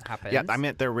 Happens. Yeah, I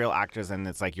meant they're real actors, and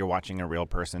it's like you're watching a real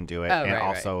person do it. Oh, and right,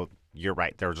 also, you're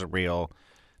right. There's a real,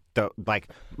 like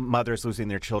mothers losing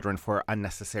their children for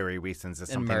unnecessary reasons is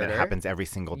And something that murder. happens every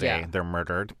single day. Yeah. They're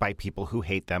murdered by people who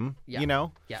hate them. Yeah. You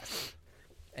know. Yes.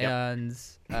 Yep. And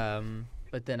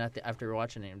but then after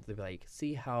watching it, they'd be like,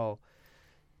 see how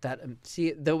that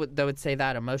they would say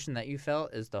that emotion that you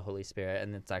felt is the Holy Spirit,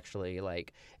 and it's actually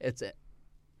like it's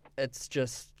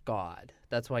just God.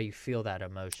 That's why you feel that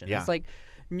emotion. Yeah. It's like,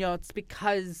 it's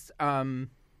because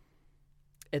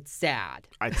it's sad.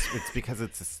 It's because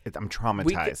I'm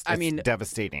traumatized. I it's mean,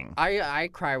 devastating. I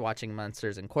cry watching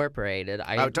Monsters Incorporated.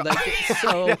 I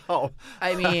know.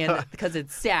 I mean, because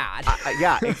it's sad.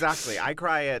 Yeah, exactly. I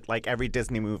cry at like every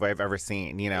Disney movie I've ever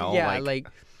seen. You know. Yeah, like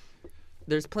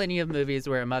there's plenty of movies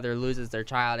where a mother loses their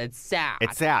child. It's sad.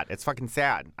 It's sad. It's fucking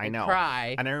sad. I know.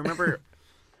 Cry. And I remember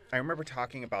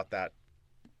talking about that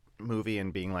movie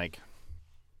and being like,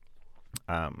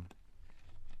 I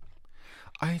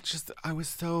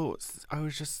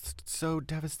was just so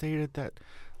devastated that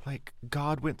like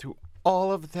God went through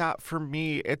all of that for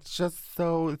me. It's just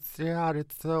so sad.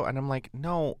 And I'm like,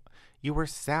 no, you were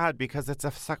sad because it's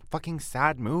a fucking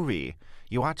sad movie.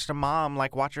 You watched a mom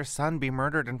like watch her son be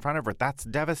murdered in front of her. That's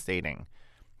devastating.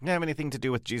 It didn't have anything to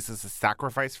do with Jesus'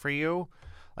 sacrifice for you.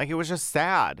 Like, it was just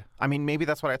sad. I mean, maybe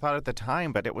that's what I thought at the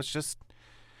time, but it was just,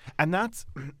 and that's,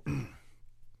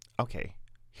 okay,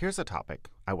 here's a topic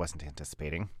I wasn't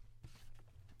anticipating.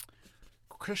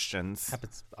 Christians.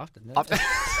 Happens often. That's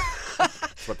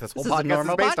what this whole This is a podcast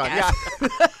normal is based podcast. on.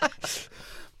 Yeah.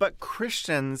 But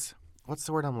Christians, what's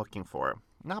the word I'm looking for?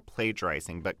 Not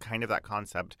plagiarizing, but kind of that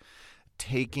concept,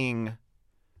 taking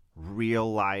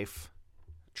real life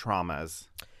traumas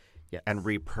Yes. and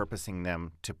repurposing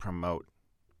them to promote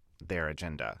their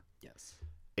agenda Yes.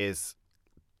 is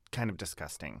kind of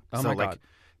disgusting. Oh so my like God.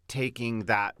 taking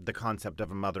the concept of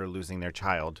a mother losing their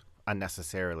child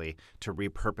unnecessarily to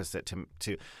repurpose it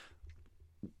to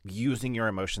using your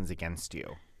emotions against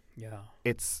you. Yeah.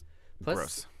 It's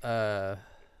gross. On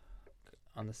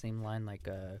the same line, like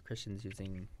Christians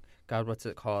using God, what's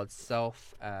it called?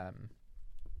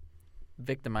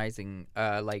 Victimizing,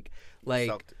 like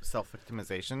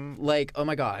Self-victimization. like, oh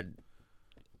my God.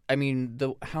 I mean,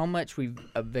 how much we've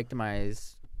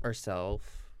victimized ourselves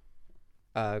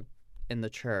in the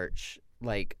church.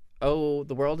 Like, oh,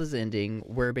 the world is ending.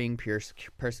 We're being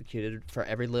persecuted for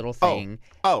every little thing.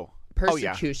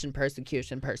 Persecution.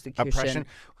 Persecution. Oppression.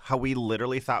 How we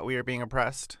literally thought we were being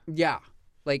oppressed. Yeah.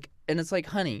 Like, and it's like,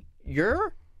 honey,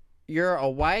 you're a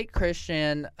white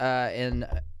Christian in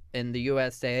the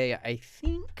USA. I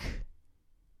think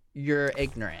you're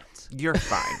ignorant. You're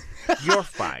fine. You're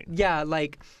fine. Yeah,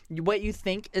 like what you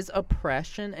think is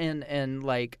oppression and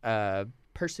like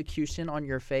persecution on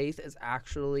your faith is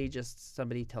actually just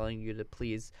somebody telling you to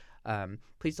please don't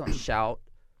shout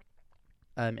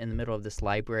in the middle of this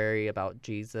library about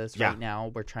Jesus right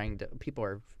now. People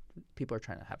are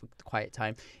trying to have a quiet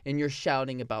time, and you're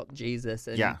shouting about Jesus.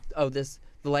 And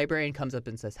the librarian comes up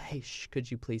and says, "Hey,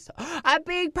 could you please? I'm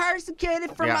being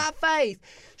persecuted for my faith.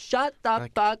 Shut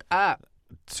the fuck up."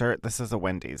 Sir, this is a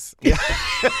Wendy's. Yeah.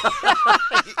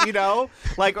 You know?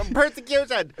 Like,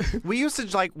 persecution. We used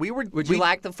to, like, Would you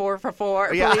like the 4 for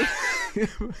 4? Yeah.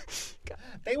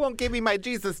 They won't give me my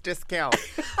Jesus discount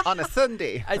on a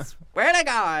Sunday. I swear to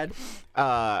God.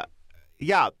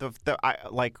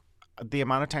 The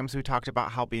amount of times we talked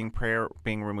about how prayer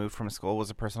being removed from school was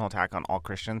a personal attack on all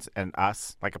Christians and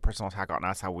us, like a personal attack on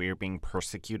us, how we're being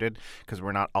persecuted because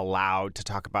we're not allowed to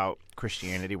talk about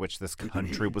Christianity, which this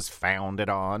country was founded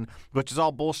on, which is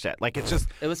all bullshit. Like, it's just...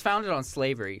 It was founded on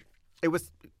slavery. It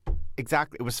was...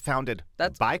 Exactly. It was founded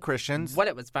by Christians. What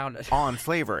it was founded on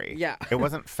slavery. Yeah. It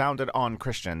wasn't founded on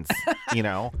Christians, you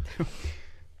know?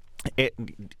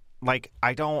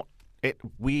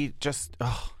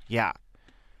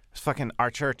 It's fucking our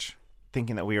church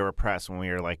thinking that we were oppressed when we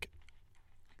were like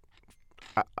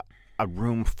a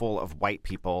room full of white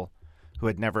people who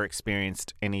had never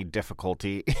experienced any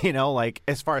difficulty, you know, like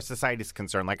as far as society is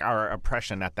concerned, like our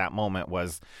oppression at that moment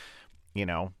was, you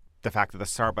know, the fact that the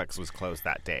Starbucks was closed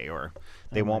that day, or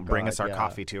they won't bring us our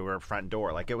coffee to our front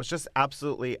door. Like, it was just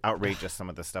absolutely outrageous, some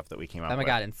of the stuff that we came up with. Oh my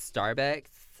God, and Starbucks.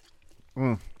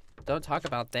 Don't talk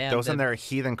about them. Those in their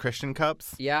heathen Christian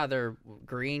cups. Yeah, they're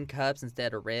green cups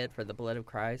instead of red for the blood of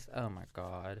Christ. Oh my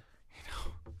God.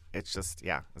 It's just,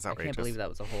 yeah, it's outrageous. I can't believe that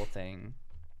was a whole thing.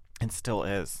 It still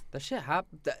is. That shit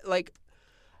happened. Like,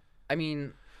 I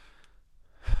mean,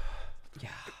 yeah.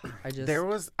 There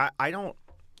was, I don't.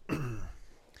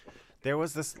 There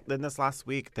was this, in this last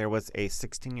week, there was a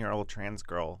 16-year-old trans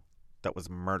girl that was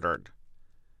murdered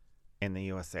in the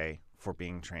USA for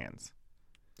being trans.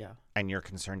 Yeah. And you're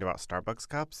concerned about Starbucks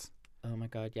cups? Oh my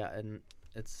God, yeah. And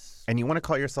it's. And you want to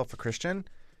call yourself a Christian?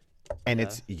 And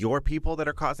it's your people that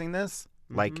are causing this?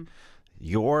 Mm-hmm. Like,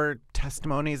 your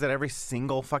testimonies at every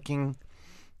single fucking,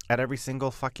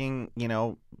 you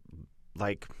know,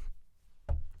 like,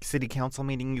 city council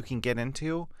meeting you can get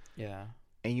into? Yeah.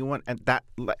 And you want, and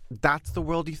that's the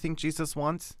world you think Jesus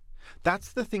wants?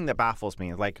 That's the thing that baffles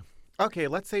me. Like, okay,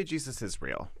 let's say Jesus is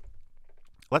real.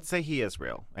 Let's say he is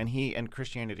real, and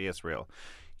Christianity is real.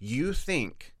 You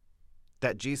think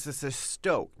that Jesus is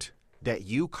stoked that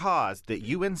you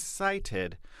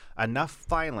incited enough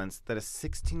violence that a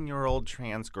 16-year-old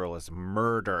trans girl is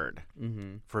murdered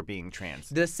for being trans.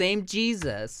 The same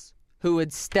Jesus who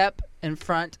would step in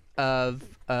front of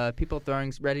people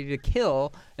ready to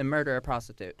kill and murder a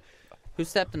prostitute, who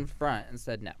stepped in front and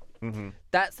said no. Mm-hmm.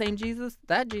 That same Jesus,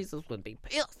 that Jesus would be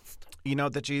pissed. You know,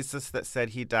 the Jesus that said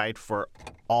he died for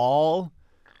all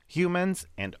humans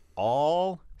and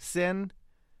all sin,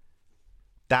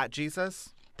 that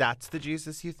Jesus, that's the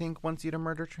Jesus you think wants you to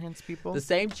murder trans people? The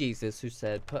same Jesus who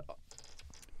said, the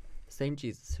same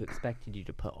Jesus who expected you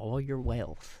to put all your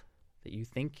wealth that you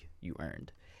think you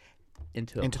earned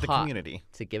into the community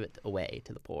to give it away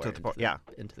to the poor. Into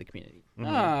the community. Mm-hmm.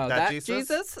 Oh, that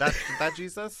Jesus? That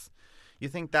Jesus? You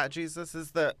think that Jesus is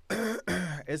the I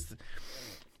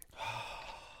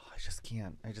just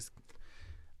can't. I just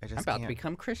I'm about to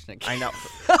become Christian again. I know.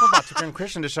 I'm about to become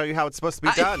Christian to show you how it's supposed to be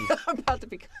done. I'm about to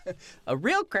become a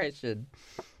real Christian.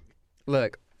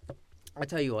 Look, I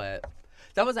tell you what.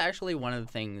 That was actually one of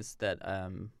the things that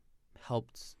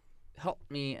helped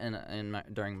me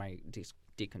during my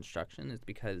deconstruction, is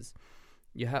because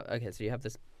you have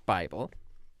this Bible,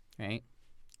 right?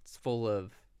 It's full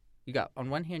of, on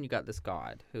one hand you got this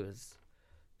God who is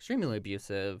extremely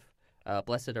abusive.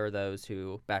 Blessed are those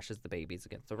who bashes the babies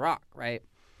against the rock, right?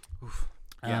 Oof.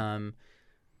 Yeah.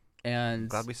 And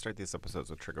glad we start these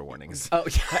episodes with trigger warnings. Oh,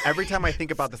 yeah. Every time I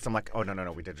think about this, I'm like, oh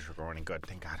no, we did a trigger warning. Good,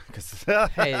 thank God.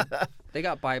 Hey, they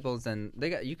got Bibles, and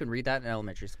you can read that in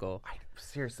elementary school.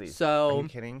 Seriously. So, are you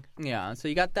kidding? Yeah. So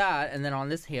you got that, and then on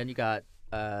this hand you got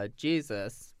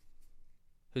Jesus,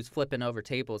 who's flipping over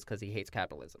tables because he hates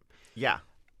capitalism. Yeah.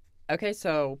 Okay,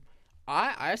 so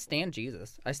I stand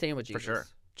Jesus. I stand with Jesus. For sure.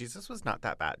 Jesus was not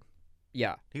that bad.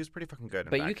 Yeah. He was pretty fucking good.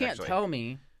 But you can't tell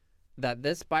me that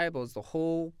this Bible is the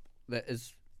whole that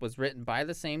was written by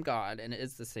the same God and it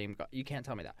is the same God. You can't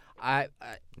tell me that.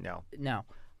 No.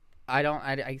 I don't.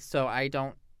 I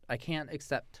can't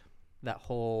accept that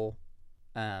whole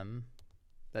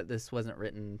that this wasn't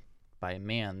written by a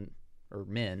man or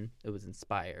men. It was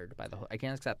inspired by the whole. I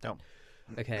can't accept that. No.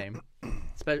 Okay.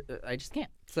 But I just can't.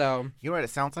 So you know what it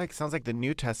sounds like? It sounds like the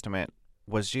New Testament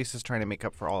was Jesus trying to make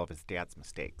up for all of his dad's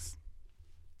mistakes.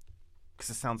 Because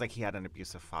it sounds like he had an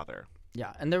abusive father.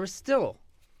 Yeah, and there was still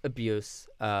abuse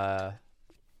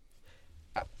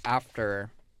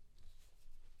after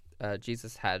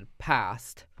Jesus had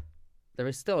passed. There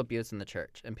was still abuse in the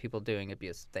church and people doing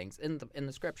abusive things in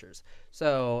the scriptures.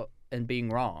 So, and being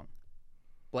wrong,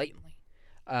 blatantly.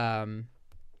 But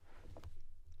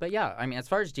yeah, I mean, as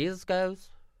far as Jesus goes,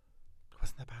 it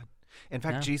wasn't that bad. In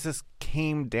fact, Jesus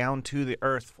came down to the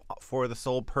earth for the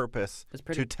sole purpose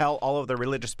to tell all of the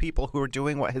religious people who were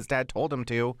doing what his dad told him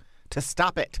to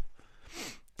stop it.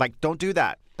 Like, don't do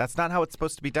that. That's not how it's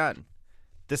supposed to be done.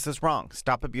 This is wrong.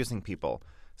 Stop abusing people.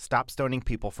 Stop stoning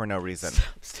people for no reason.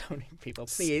 Stop stoning people,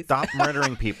 please. Stop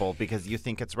murdering people because you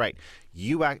think it's right.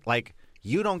 You act like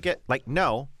you don't get, like,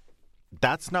 no,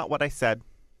 that's not what I said.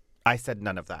 I said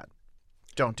none of that.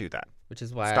 Don't do that. Which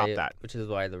is why Stop that. Which is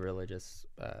why the religious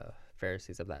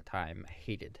Pharisees of that time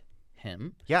hated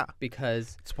him. Yeah,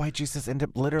 because it's why Jesus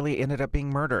literally ended up being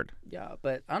murdered. Yeah,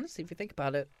 but honestly, if you think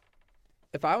about it,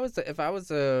 if I was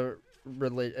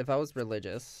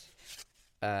religious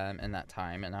in that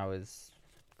time, and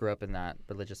grew up in that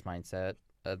religious mindset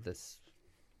of this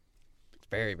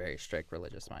very, very strict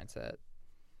religious mindset,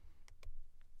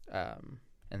 and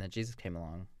then Jesus came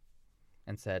along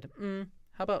and said,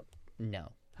 how about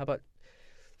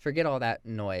forget all that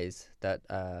noise that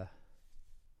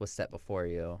was set before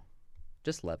you,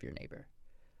 just love your neighbor.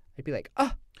 I'd be like,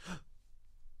 oh,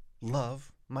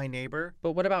 Love my neighbor?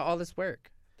 but what about all this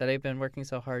work that I've been working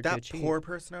so hard to That achieve? poor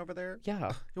person over there?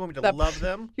 Yeah. You want me to That- love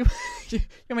them? You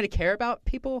want me to care about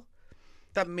people?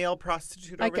 That male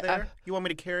prostitute I over ca- there? You want me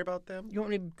to care about them? You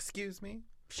want me to Excuse me?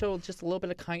 show just a little bit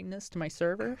of kindness to my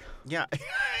server? Yeah.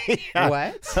 Yeah.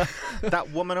 What?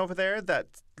 That woman over there that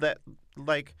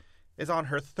like is on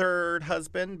her third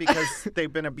husband because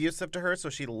they've been abusive to her, so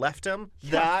she left him.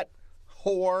 Yeah. That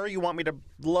whore, you want me to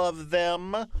love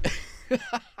them?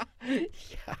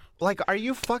 Yeah. Like, are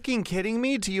you fucking kidding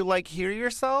me? Do you like hear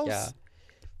yourselves? Yeah.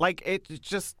 Like,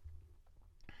 it's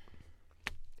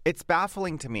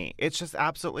baffling to me. It's just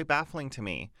absolutely baffling to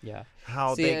me Yeah.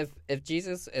 how See, they. if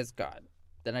Jesus is God,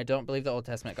 then I don't believe the Old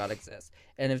Testament God exists.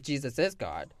 And if Jesus is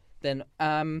God, then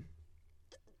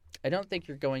I don't think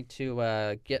you're going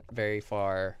to get very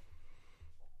far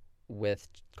with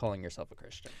calling yourself a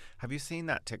Christian. Have you seen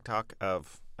that TikTok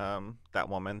of that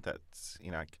woman that's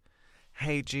like,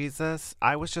 hey Jesus,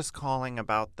 I was just calling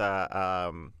about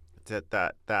the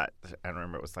that I don't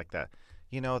remember, it was like that,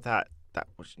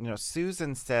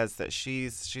 Susan says that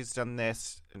she's done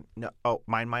this. No,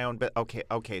 mind my own bit.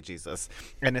 Okay, Jesus.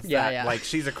 And it's like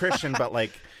she's a Christian, but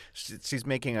like she's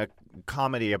making a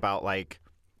comedy about like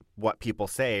what people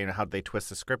say and how they twist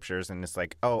the scriptures, and it's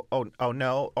like, oh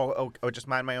no, just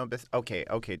mind my own business. Okay,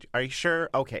 are you sure?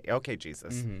 Okay,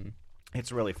 Jesus. Mm-hmm.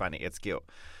 It's really funny. It's cute,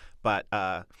 but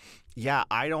yeah,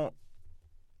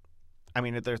 I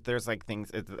mean, there's like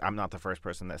things. I'm not the first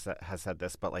person that has said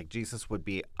this, but like Jesus would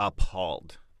be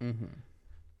appalled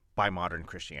by modern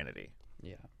Christianity.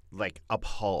 Yeah, like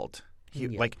appalled.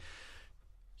 Yeah. Like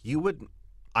you would,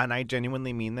 and I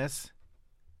genuinely mean this.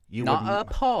 You not wouldn't,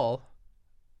 appalled.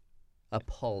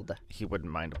 He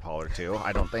wouldn't mind a Paul or two,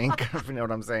 I don't think. If you know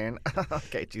what I'm saying.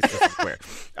 Okay, Jesus is square.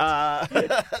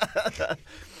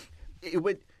 You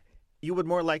would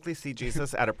more likely see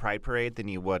Jesus at a pride parade than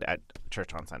you would at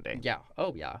church on Sunday. Yeah.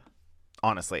 Oh, yeah.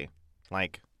 Honestly,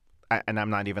 like, and I'm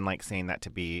not even like saying that to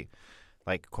be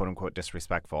like quote unquote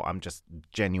disrespectful. I'm just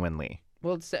genuinely.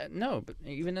 Well, it's, no, but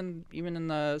even in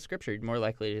the scripture, you're more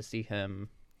likely to see him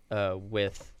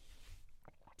with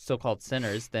so-called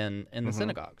sinners than in the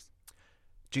synagogues.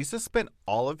 Jesus spent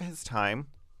all of his time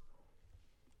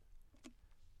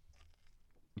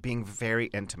being very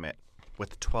intimate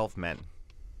with 12 men.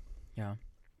 Yeah.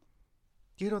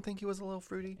 You don't think he was a little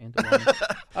fruity? And the woman.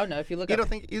 Oh no! If you look You up, don't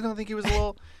think he was a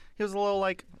little? He was a little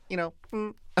like yeah.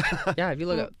 If you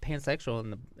look up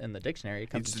pansexual in the dictionary, it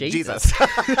comes It's to Jesus.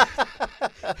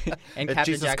 And Captain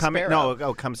Jesus Jack coming? Sparrow.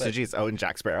 No, comes to Jesus. Oh, and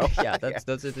Jack Sparrow. Yeah,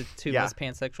 those are the two most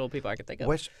pansexual people I could think of.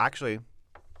 Which actually,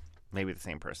 maybe the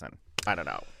same person. I don't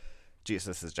know.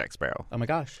 Jesus is Jack Sparrow. Oh my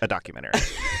gosh. A documentary.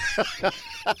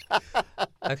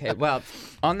 Okay, well,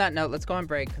 on that note, let's go on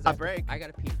break. Break. I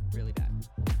gotta pee really bad.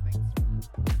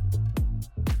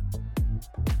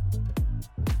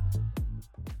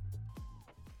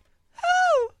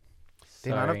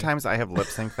 The amount of times I have lip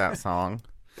synced that song,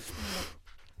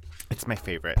 it's my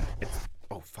favorite. It's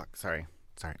fuck. Sorry.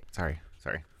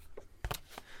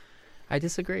 I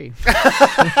disagree.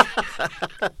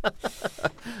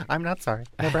 I'm not sorry.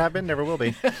 Never have been. Never will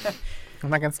be. I'm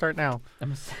not gonna start now.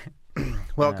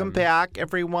 Welcome back,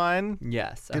 everyone.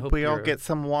 Yes. I Did hope we all your get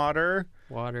some water?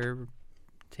 water?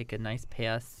 Take a nice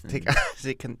piss.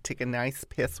 Take a nice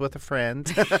piss with a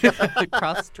friend.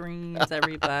 Cross streams,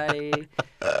 everybody.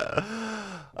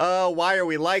 Oh, why are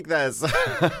we like this? Do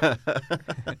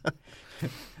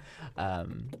you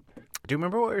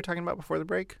remember what we were talking about before the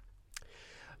break?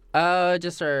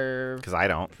 Just our Because I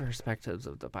don't. perspectives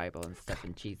of the Bible and stuff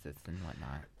and Jesus and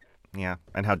whatnot. Yeah,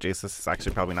 and how Jesus is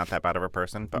actually probably not that bad of a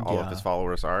person, but all of his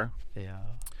followers are. Yeah.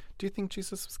 Do you think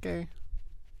Jesus was gay?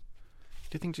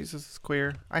 Do you think Jesus is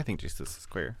queer? I think Jesus is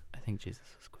queer. I think Jesus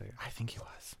was queer. I think he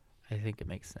was. I think it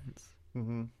makes sense.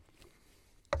 Mm-hmm.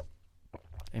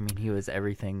 I mean, he was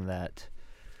everything that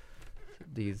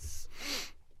these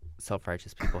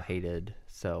self-righteous people hated.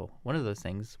 So one of those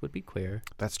things would be queer.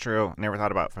 That's true. Never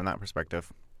thought about it from that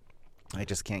perspective. I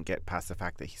just can't get past the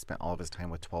fact that he spent all of his time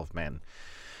with 12 men,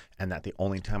 and that the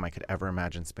only time I could ever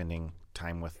imagine spending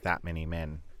time with that many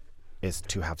men is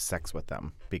to have sex with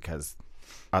them, because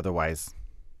otherwise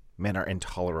men are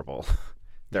intolerable.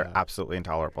 They're absolutely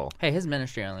intolerable. Hey, his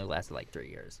ministry only lasted like 3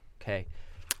 years. Okay.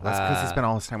 That's because he spent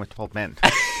all his time with 12 men.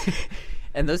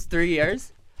 And those 3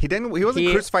 years, He wasn't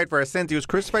crucified for his sins. He was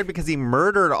crucified because he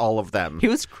murdered all of them. he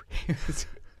was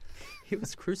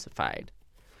crucified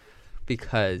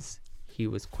because he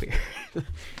was queer.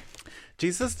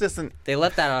 Jesus doesn't. They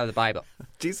left that out of the Bible.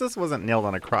 Jesus wasn't nailed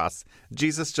on a cross.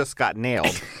 Jesus just got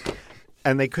nailed.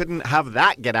 And they couldn't have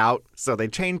that get out, so they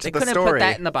changed the story. They couldn't put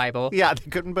that in the Bible. Yeah, they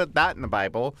couldn't put that in the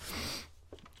Bible.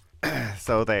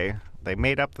 So they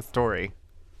made up the story.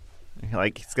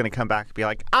 Like, he's going to come back and be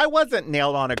like, I wasn't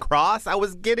nailed on a cross. I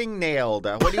was getting nailed.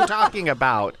 What are you talking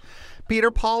about?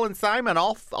 Peter, Paul, and Simon,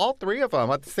 all three of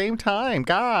them at the same time.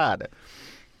 God.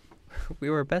 We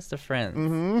were best of friends.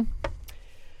 Mm-hmm.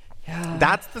 Yeah.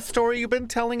 That's the story you've been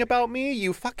telling about me?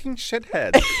 You fucking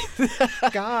shithead.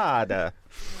 God.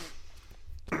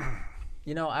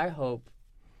 You know, I hope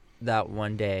that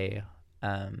one day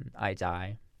I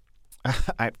die.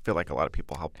 I feel like a lot of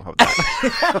people hope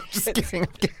that. I'm just kidding.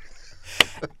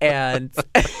 And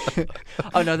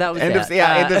oh no, that was end of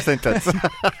sentence.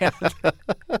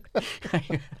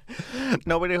 And,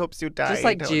 Nobody hopes you die. just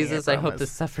like Tony, Jesus, I hope the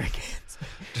suffering ends.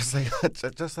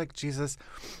 just like Jesus.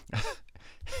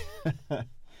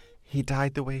 He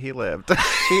died the way he lived.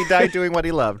 He died doing what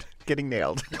he loved, getting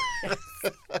nailed. I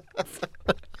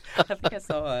think I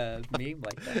saw a meme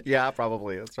like that. Yeah,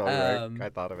 probably. That's probably right. I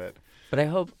thought of it. But I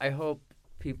hope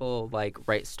people like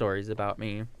write stories about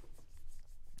me,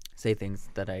 say things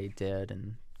that I did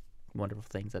and wonderful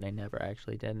things that I never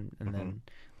actually did, and then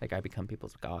like I become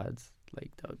people's gods.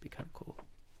 Like that would be kind of cool.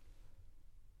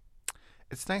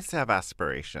 It's nice to have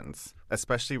aspirations,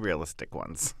 especially realistic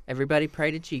ones. Everybody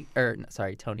pray to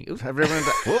Tony. Oops. Everyone,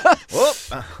 whoop.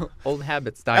 Old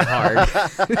habits die hard.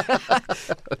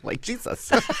 Like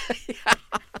Jesus.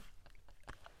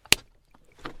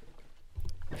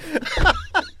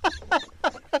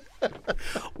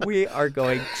 We are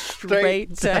going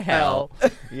straight to hell.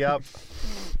 Yep.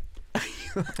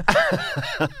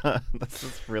 This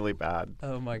is really bad.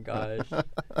 Oh my gosh.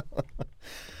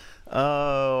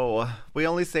 Oh, we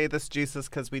only say this, Jesus,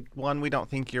 because we don't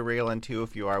think you're real, and two,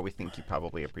 if you are, we think you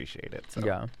probably appreciate it. So.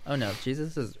 Yeah. Oh no, if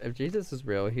Jesus is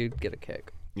real, he'd get a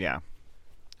kick. Yeah,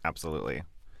 absolutely.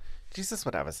 Jesus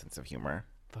would have a sense of humor.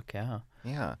 Fuck yeah.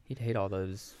 Yeah. He'd hate all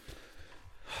those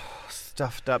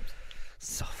stuffed up,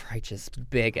 self-righteous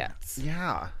bigots.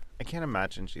 Yeah. I can't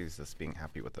imagine Jesus being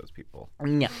happy with those people.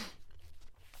 Yeah.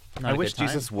 I wish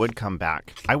Jesus would come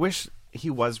back. I wish he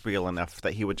was real enough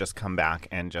that he would just come back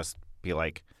and just be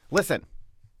like, listen,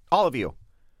 all of you,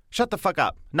 shut the fuck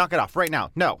up. Knock it off right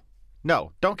now. No,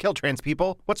 don't kill trans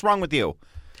people. What's wrong with you?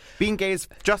 Being gay is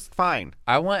just fine.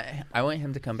 I want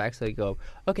him to come back so he go,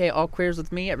 okay, all queers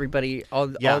with me, everybody, all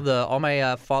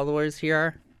my followers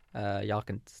here, y'all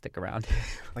can stick around.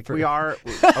 Like we are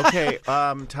okay.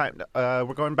 Time.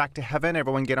 We're going back to heaven.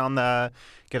 Everyone, get on the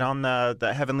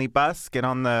heavenly bus. Get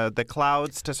on the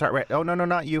clouds to start. Oh no,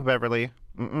 not you, Beverly.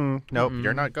 Nope,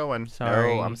 you're not going.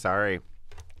 Sorry. No, I'm sorry.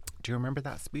 Do you remember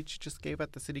that speech you just gave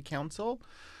at the city council?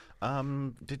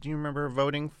 Did you remember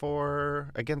voting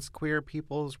against queer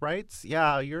people's rights?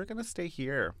 Yeah, you're gonna stay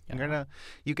here. Yeah.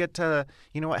 You get to.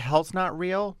 You know what? Hell's not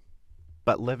real,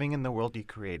 but living in the world you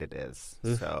created is.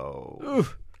 Oof. So.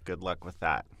 Oof. Good luck with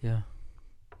that. Yeah.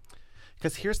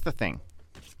 Because here's the thing.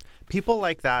 People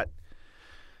like that,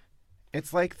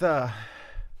 it's like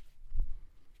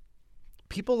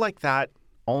people like that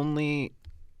only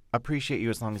appreciate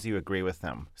you as long as you agree with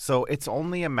them. So it's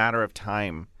only a matter of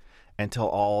time until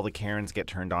all the Karens get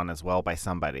turned on as well by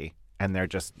somebody. And they're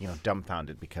just,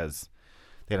 dumbfounded because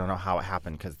they don't know how it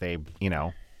happened because they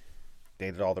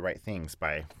did all the right things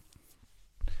by...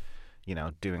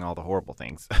 doing all the horrible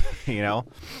things,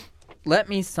 Let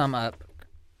me sum up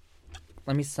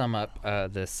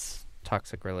this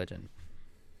toxic religion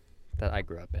that I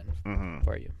grew up in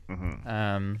for you.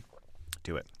 Mm-hmm.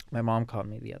 Do it. My mom called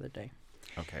me the other day.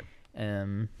 Okay.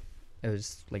 It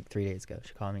was like 3 days ago.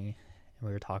 She called me and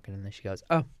we were talking, and then she goes,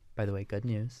 "Oh, by the way, good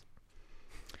news.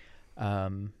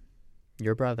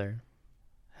 Your brother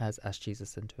has asked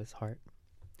Jesus into his heart."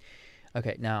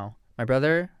 Okay, now my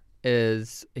brother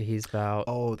he's about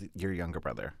your younger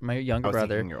brother. My younger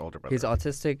brother. Your older brother. He's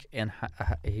autistic and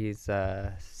he's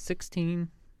 16,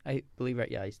 I believe. Right?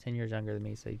 Yeah, he's 10 years younger than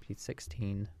me, so he's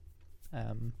 16.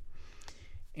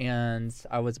 And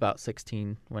I was about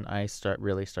 16 when I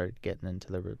really started getting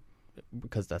into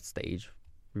because that's the age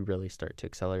we really start to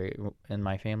accelerate in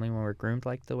my family when we're groomed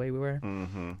like the way we were.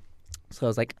 Mm-hmm. So I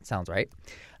was like, sounds right.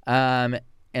 And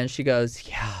she goes,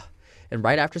 yeah. And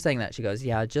right after saying that, she goes,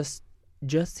 yeah, just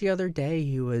the other day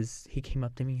he came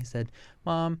up to me, he said,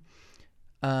 "Mom,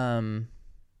 can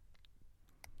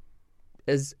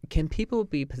people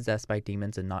be possessed by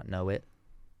demons and not know it?"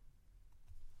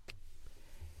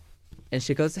 And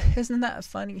she goes, "Isn't that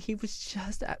funny? He was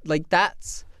just like,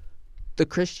 that's the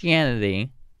Christianity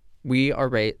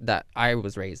that I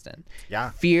was raised in."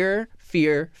 Yeah. Fear.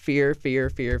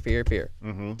 Mm-hmm.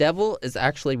 Devil is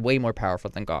actually way more powerful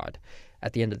than God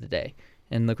at the end of the day.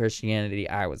 in the Christianity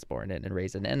I was born in and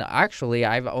raised in. And actually,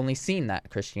 I've only seen that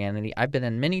Christianity. I've been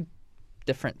in many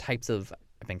different types of,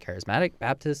 I've been charismatic,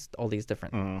 Baptist, all these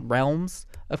different realms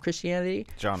of Christianity.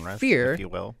 Genres, Fear, if you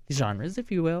will. Genres,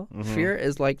 if you will. Fear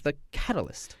is like the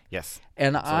catalyst. Yes.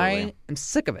 And absolutely. I am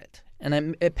sick of it.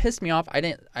 And it pissed me off. I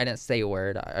didn't say a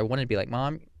word. I wanted to be like,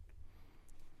 Mom,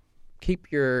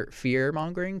 keep your fear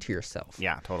mongering to yourself.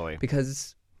 Yeah, totally.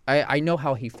 Because I know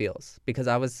how he feels. Because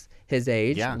I was his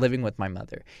age, living with my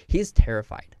mother. He's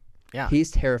terrified. Yeah. He's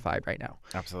terrified right now.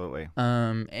 Absolutely.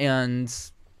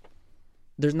 And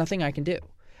there's nothing I can do.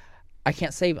 I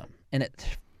can't save him. And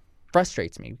it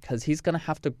frustrates me because he's gonna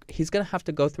have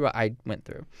to go through what I went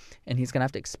through, and he's gonna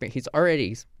have to experience. He's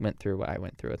already went through what I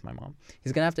went through with my mom.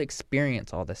 He's gonna have to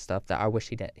experience all this stuff that I wish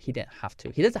he didn't have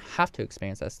to. He doesn't have to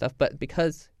experience that stuff, but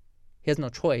because he has no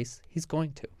choice, he's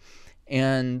going to,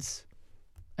 and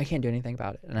I can't do anything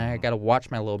about it. And I gotta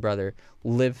watch my little brother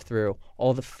live through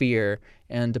all the fear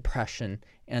and depression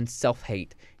and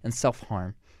self-hate and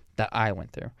self-harm that I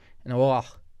went through. And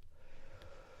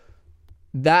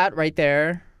that right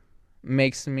there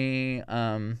makes me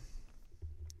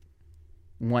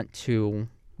want to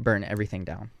burn everything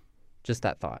down. Just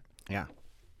that thought. Yeah.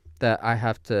 That I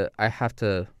have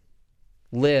to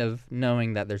live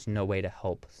knowing that there's no way to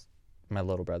help my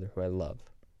little brother who I love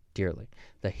dearly.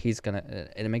 That he's gonna,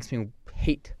 and it makes me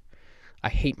hate. I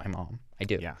hate my mom. I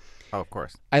do. Yeah. Oh, of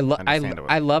course. I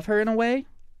love her in a way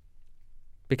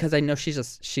because I know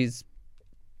she's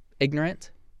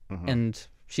ignorant and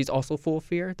she's also full of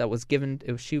fear that was given.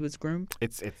 She was groomed.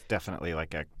 It's definitely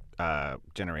like a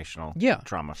generational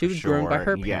trauma. She was groomed by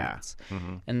her parents,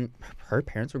 and her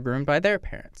parents were groomed by their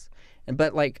parents.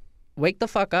 But like, wake the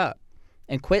fuck up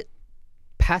and quit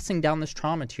passing down this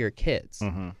trauma to your kids.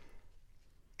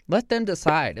 Let them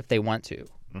decide if they want to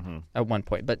at one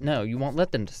point. But no, you won't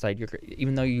let them decide.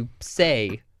 Even though you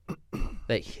say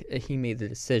that he made the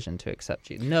decision to accept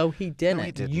you. No, he didn't. No,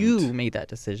 he didn't. You made that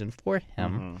decision for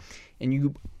him, and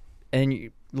you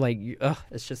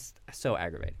it's just so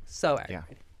aggravating. So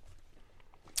aggravating.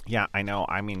 Yeah, I know.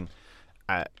 I mean,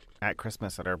 at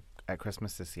Christmas at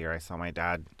Christmas this year, I saw my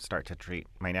dad start to treat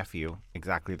my nephew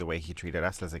exactly the way he treated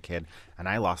us as a kid, and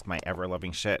I lost my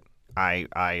ever-loving shit.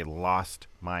 I lost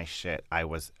my shit. I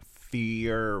was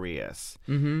furious.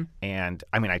 And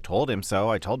I mean, I told him so.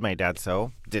 I told my dad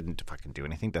so. Didn't fucking do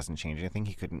anything. Doesn't change anything.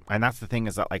 He couldn't. And that's the thing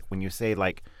is that, like, when you say,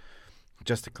 like,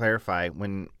 just to clarify,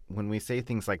 when we say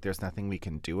things like there's nothing we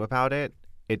can do about it,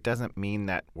 it doesn't mean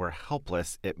that we're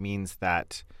helpless. It means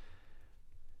that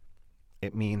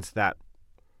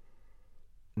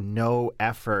no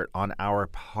effort on our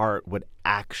part would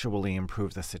actually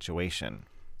improve the situation.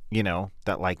 You know,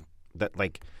 that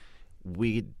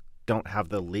we don't have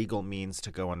the legal means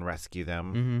to go and rescue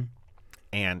them.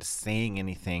 And saying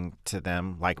anything to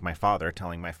them, like my father,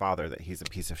 telling my father that he's a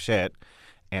piece of shit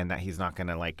and that he's not going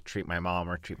to, like, treat my mom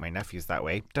or treat my nephews that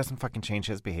way, doesn't fucking change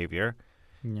his behavior.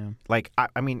 Yeah. Like,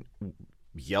 I mean,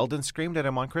 yelled and screamed at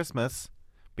him on Christmas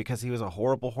because he was a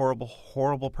horrible, horrible,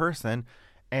 horrible person,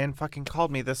 and fucking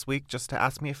called me this week just to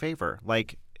ask me a favor.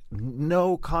 Like,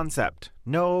 no concept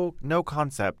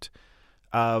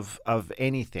of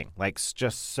anything. Like,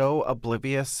 just so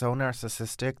oblivious, so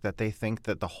narcissistic that they think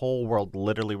that the whole world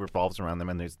literally revolves around them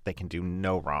and they can do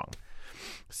no wrong.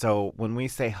 So when we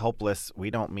say helpless, we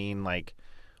don't mean like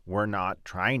we're not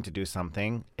trying to do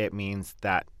something. It means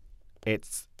that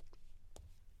it's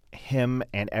him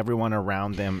and everyone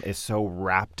around them is so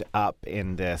wrapped up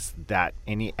in this that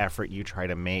any effort you try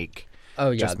to make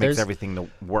just makes everything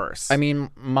worse. I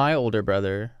mean, my older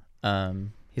brother,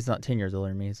 he's not 10 years older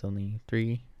than me. He's only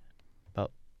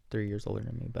about 3 years older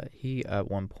than me. But he, at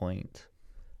one point,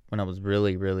 when I was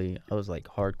really, really, I was like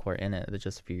hardcore in it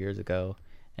just a few years ago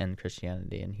in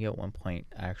Christianity. And he at one point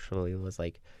actually was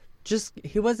like,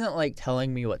 he wasn't like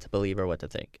telling me what to believe or what to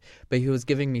think, but he was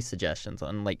giving me suggestions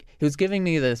on, like, he was giving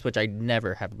me this, which I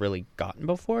never have really gotten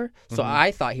before. So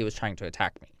I thought he was trying to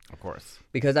attack me. Of course.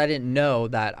 Because I didn't know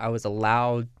that I was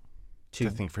allowed to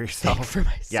think for yourself. Think for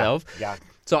myself. Yeah.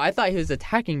 So I thought he was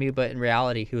attacking me, but in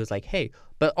reality, he was like, hey,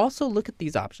 but also look at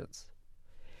these options.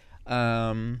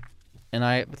 And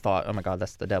I thought, oh my God,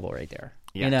 that's the devil right there.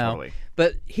 Yeah, you know? Totally.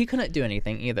 But he couldn't do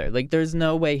anything either. Like, there's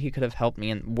no way he could have helped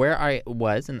me. And where I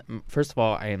was, and first of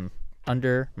all, I am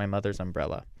under my mother's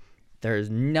umbrella. There is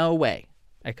no way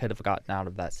I could have gotten out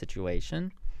of that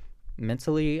situation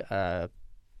mentally,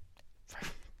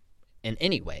 in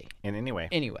any way. Anyway.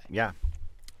 Yeah.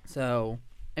 So,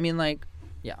 I mean, like,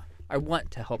 yeah, I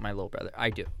want to help my little brother. I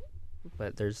do.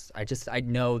 But I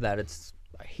know that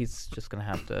he's just going to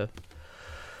have to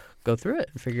go through it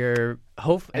and figure.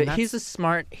 He's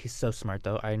so smart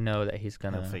though. I know that he's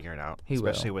gonna figure it out. He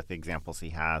especially will. with the examples he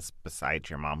has besides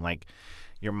your mom. Like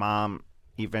your mom,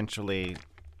 eventually,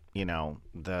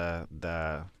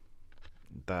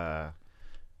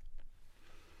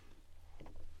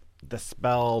 the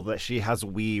spell that she has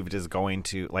weaved is going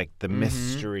to, like, the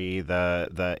mystery,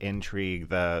 the intrigue,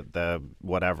 the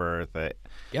whatever,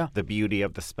 the beauty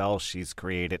of the spell she's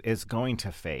created is going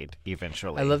to fade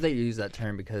eventually. I love that you use that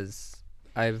term because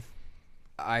I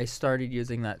started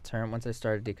using that term once I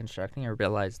started deconstructing. I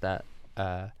realized that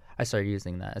I started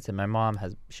using that. I said my mom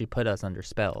she put us under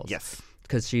spells. Yes,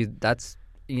 because that's,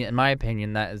 in my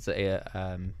opinion, that is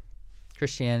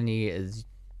Christianity is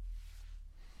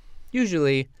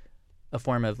usually a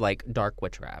form of like dark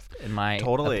witchcraft, in my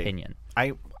opinion.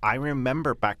 I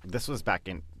remember this was back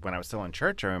when I was still in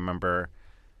church. I remember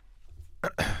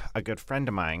a good friend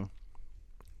of mine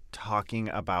talking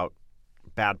about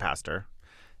bad pastor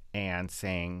and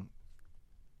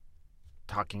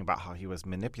talking about how he was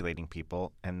manipulating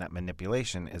people, and that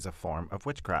manipulation is a form of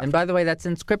witchcraft. And by the way, that's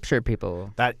in scripture,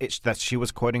 people. That she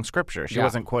was quoting scripture. She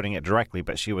wasn't quoting it directly,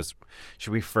 but she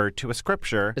referred to a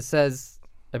scripture. It says,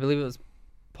 I believe it was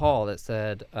Paul that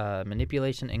said,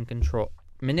 manipulation and control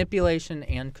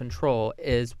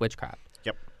is witchcraft.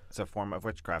 Yep, it's a form of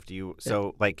witchcraft. You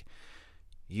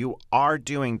are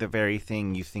doing the very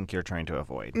thing you think you're trying to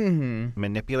avoid. Mm-hmm.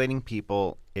 Manipulating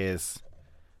people is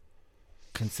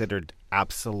considered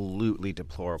absolutely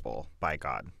deplorable by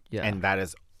God. Yeah. And that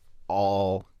is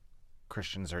all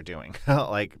Christians are doing.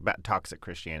 Like toxic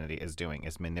Christianity is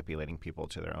manipulating people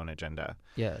to their own agenda.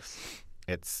 Yes.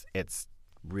 It's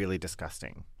really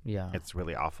disgusting. Yeah. It's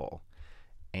really awful.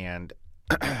 And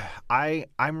I've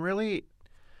been really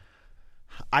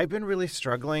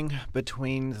struggling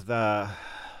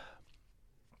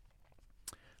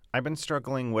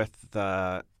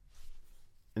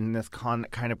in this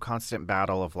kind of constant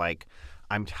battle of, like,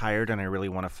 I'm tired and I really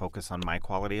want to focus on my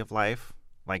quality of life,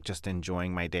 like just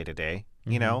enjoying my day to day,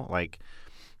 like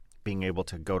being able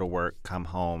to go to work, come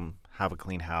home, have a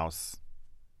clean house,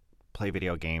 play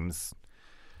video games,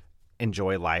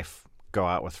 enjoy life, go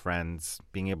out with friends,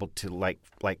 being able to like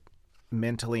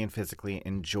mentally and physically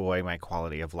enjoy my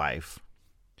quality of life,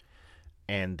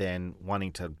 and then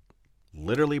wanting to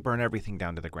literally burn everything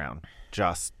down to the ground.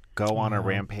 Just go on a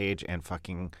rampage and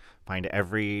fucking find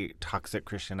every toxic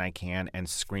Christian I can and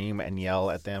scream and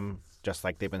yell at them just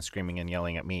like they've been screaming and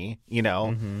yelling at me,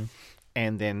 Mm-hmm.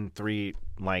 And then the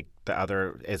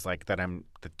other is like that I'm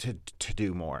to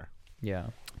do more. Yeah.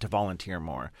 To volunteer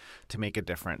more, to make a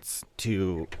difference,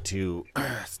 to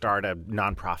start a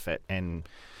nonprofit. And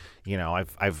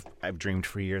I've dreamed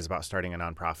for years about starting a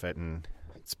nonprofit, and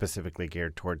specifically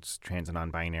geared towards trans and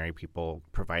non-binary people,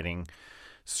 providing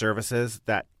services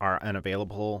that are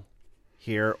unavailable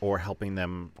here, or helping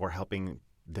them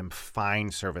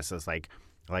find services like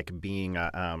being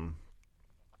a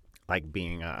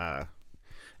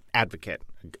advocate,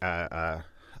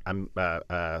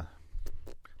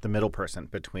 the middle person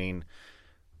between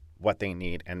what they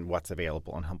need and what's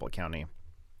available in Humboldt County.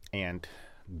 And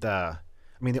the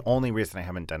only reason I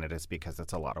haven't done it is because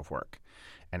it's a lot of work,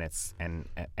 and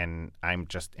and I'm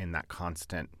just in that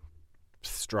constant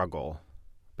struggle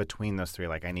between those three.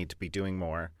 Like, I need to be doing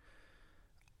more.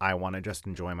 I want to just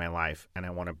enjoy my life, and I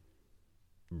want to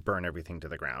burn everything to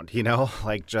the ground,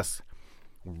 like just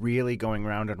really going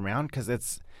round and round, because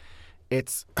it's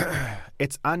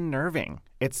unnerving.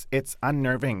 It's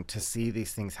unnerving to see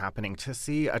these things happening, to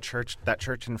see that church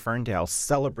in Ferndale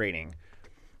celebrating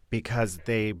because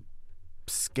they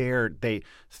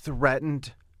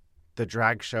threatened the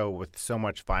drag show with so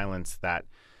much violence that,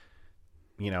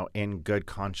 in good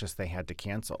conscience they had to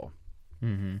cancel.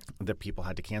 Mm-hmm. The people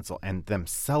had to cancel, and them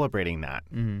celebrating that,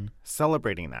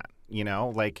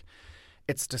 like,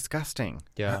 it's disgusting.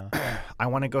 Yeah. I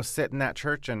want to go sit in that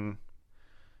church and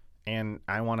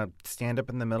I want to stand up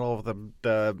in the middle of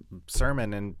the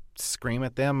sermon and scream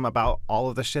at them about all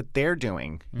of the shit they're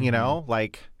doing,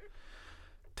 like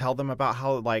tell them about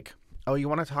how, like, oh, you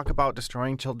want to talk about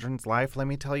destroying children's life? Let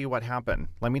me tell you what happened.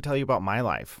 Let me tell you about my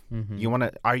life. Mm-hmm.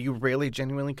 Are you really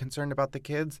genuinely concerned about the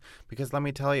kids? Because let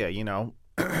me tell you,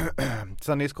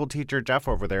 Sunday school teacher Jeff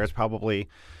over there is probably,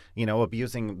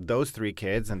 abusing those 3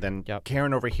 kids. And then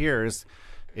Karen over here is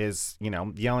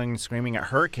yelling and screaming at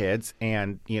her kids,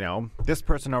 and this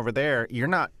person over there, you're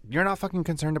not fucking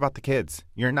concerned about the kids.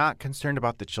 You're not concerned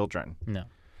about the children. No.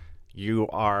 You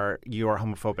are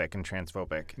homophobic and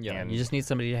transphobic. Yeah. And you just need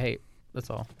somebody to hate. That's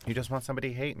all. You just want somebody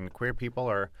to hate, and queer people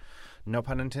are no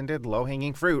pun intended,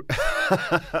 low-hanging fruit.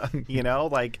 You know,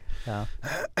 like, Yeah.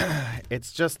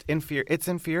 it's just it's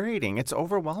infuriating. It's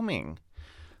overwhelming.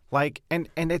 Like, and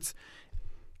it's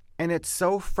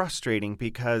so frustrating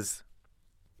because,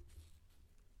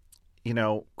 you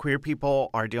know, queer people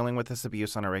are dealing with this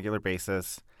abuse on a regular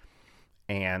basis.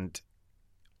 And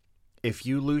if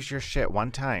you lose your shit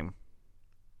one time,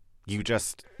 you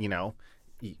just, you know,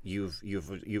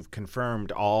 you've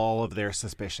confirmed all of their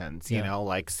suspicions, you know,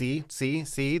 like, see,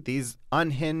 these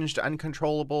unhinged,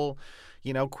 uncontrollable,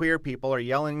 you know, queer people are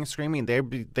yelling and screaming.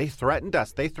 They threatened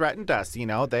us. You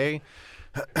know, they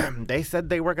said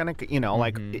they were going to, you know,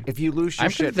 like, if you lose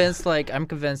your shit. I'm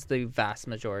convinced the vast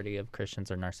majority of Christians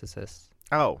are narcissists.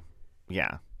 Oh,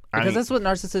 yeah. Because that's what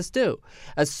narcissists do.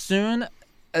 As soon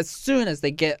as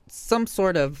they get some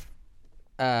sort of,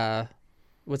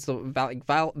 what's the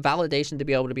validation to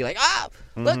be able to be like,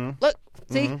 look,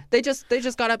 see, they just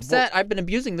got upset. I've been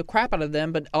abusing the crap out of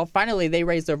them, but finally they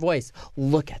raise their voice.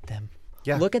 Look at them.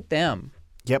 Yeah. Look at them.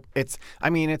 Yep. It's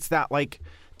that, like,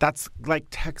 that's like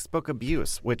textbook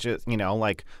abuse, which is, you know,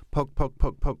 like poke,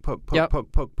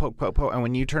 and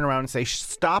when you turn around and say,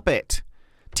 stop it,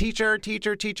 teacher,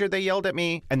 they yelled at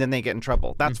me, and then they get in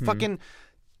trouble. That's fucking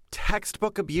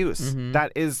textbook abuse.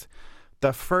 That is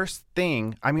the first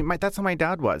thing. I mean, that's how my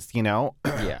dad was, you know?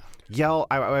 Yeah. Yell.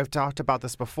 I've talked about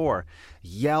this before.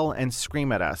 Yell and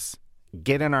scream at us.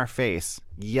 Get in our face.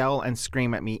 Yell and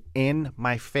scream at me in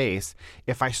my face.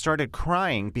 If I started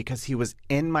crying because he was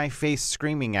in my face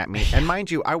screaming at me, and mind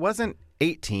you, I wasn't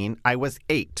 18, I was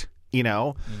 8, you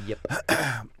know? Yep.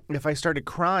 If I started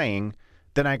crying,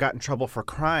 then I got in trouble for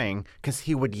crying because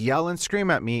he would yell and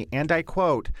scream at me, and I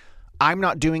quote, "I'm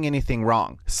not doing anything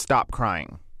wrong. Stop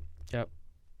crying." Yep.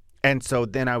 And so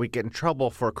then I would get in trouble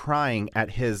for crying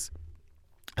at his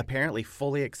apparently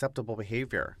fully acceptable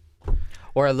behavior.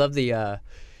 Or I love the,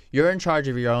 you're in charge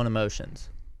of your own emotions.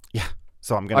 Yeah.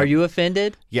 So I'm going to... Are you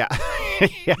offended? Yeah.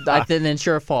 Then it's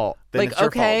your fault. Then like, it's your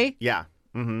okay. fault. Yeah.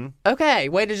 Mm-hmm. Okay.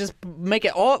 Way to just make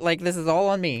it all, like, this is all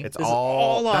on me. It's this is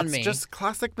all on me. That's just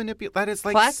classic manipulation. That is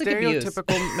like Classic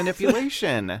stereotypical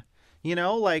manipulation. You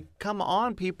know, like, come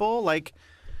on, people. Like,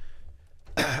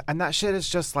 and that shit is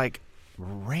just, like,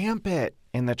 rampant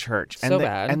in the church. So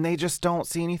bad. And they just don't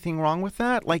see anything wrong with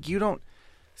that. Like, you don't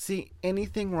see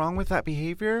anything wrong with that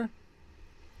behavior.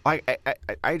 I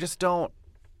just don't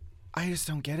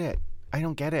get it. I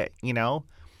don't get it, you know?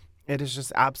 It is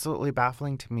just absolutely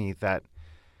baffling to me that,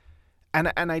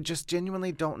 and I just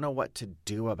genuinely don't know what to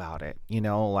do about it, you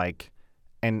know, like,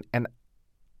 and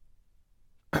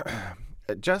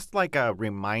just like a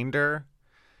reminder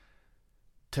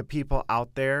to people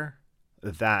out there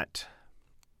that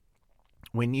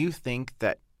when you think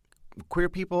that queer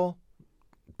people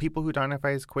who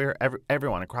identify as queer,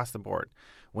 everyone across the board,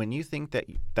 when you think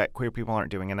that queer people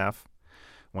aren't doing enough,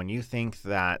 when you think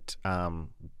that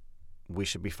we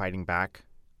should be fighting back,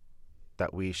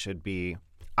 that we should be...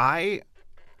 I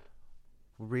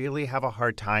really have a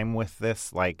hard time with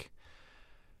this. Like,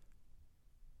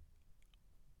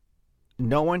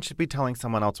 no one should be telling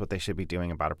someone else what they should be doing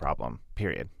about a problem,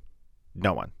 period.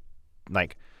 No one.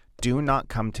 Like, do not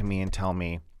come to me and tell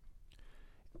me,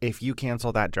 if you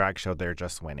cancel that drag show, they're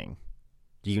just winning.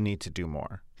 You need to do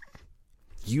more.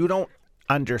 You don't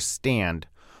understand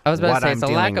I was about what to say, I'm it's a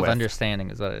dealing lack of with.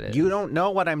 understanding is what it is. You don't know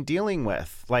what I'm dealing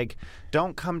with. Like,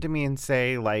 don't come to me and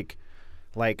say, like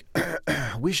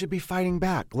we should be fighting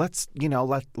back. Let's, you know,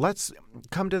 let's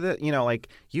come to the, you know, like,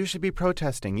 you should be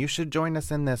protesting. You should join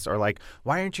us in this. Or like,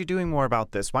 why aren't you doing more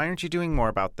about this? Why aren't you doing more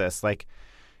about this? Like,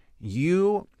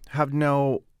 you have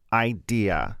no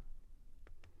idea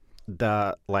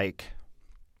the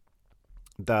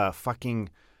fucking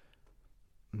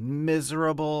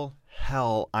miserable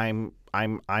hell I'm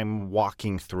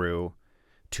walking through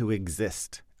to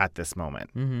exist at this moment.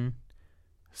 Mm-hmm.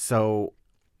 So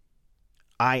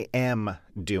I am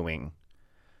doing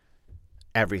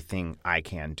everything I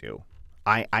can do.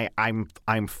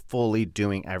 I'm fully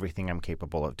doing everything I'm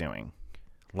capable of doing.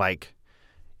 Like,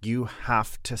 you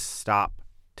have to stop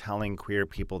telling queer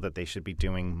people that they should be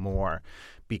doing more,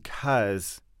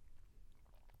 because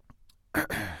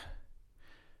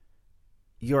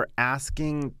you're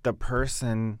asking the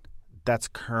person that's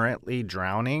currently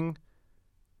drowning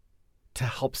to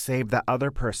help save the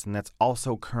other person that's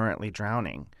also currently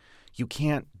drowning. You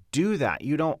can't do that.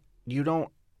 You don't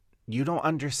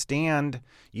understand.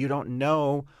 You don't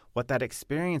know what that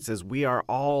experience is. We are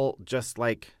all just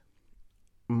like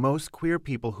most queer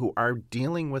people who are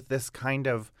dealing with this kind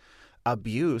of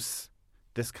abuse,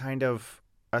 this kind of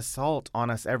assault on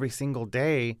us every single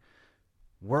day.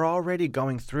 We're already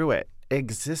going through it.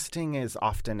 Existing is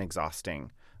often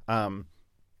exhausting. pardon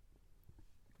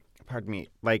me,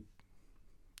 like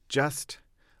just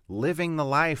living the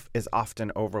life is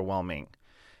often overwhelming.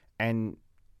 And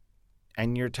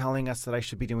you're telling us that I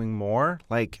should be doing more?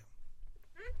 Like,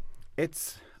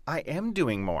 I am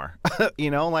doing more.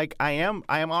 Like I am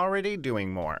already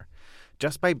doing more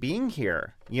just by being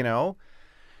here,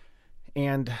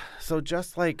 And so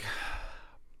just like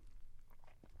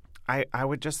I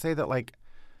would just say that, like,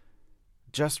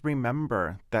 just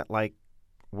remember that, like,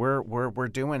 we're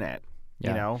doing it,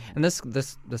 And this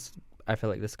I feel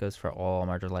like this goes for all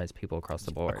marginalized people across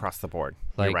the board. Across the board.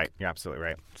 Like, you're right. You're absolutely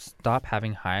right. Stop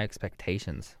having high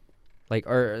expectations. Like,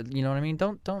 or you know what I mean?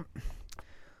 Don't.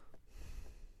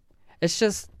 It's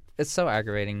so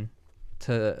aggravating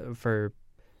to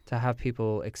have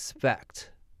people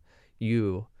expect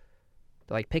you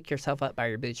to, like, pick yourself up by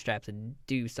your bootstraps and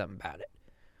do something about it.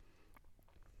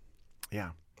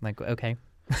 Yeah. Like, okay.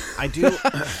 I do.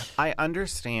 I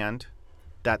understand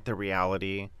that the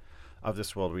reality of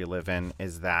this world we live in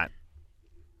is that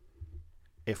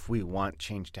if we want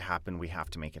change to happen, we have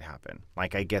to make it happen.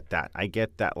 Like, I get that.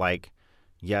 Like,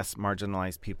 yes,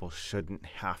 marginalized people shouldn't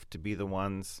have to be the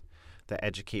ones that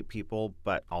educate people,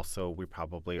 but also we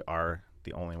probably are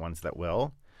the only ones that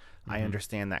will. Mm-hmm. I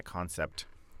understand that concept.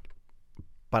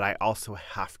 But I also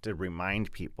have to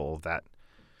remind people that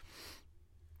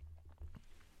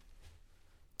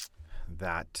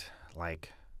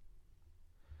like,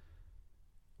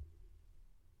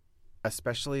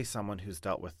 especially someone who's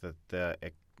dealt with the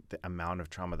amount of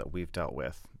trauma that we've dealt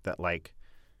with, that, like,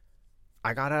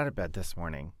 I got out of bed this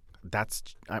morning.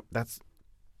 That's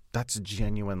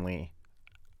genuinely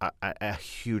a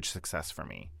huge success for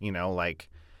me. Like,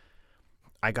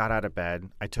 I got out of bed,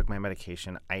 I took my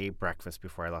medication, I ate breakfast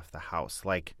before I left the house.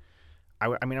 Like, I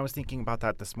was thinking about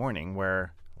that this morning,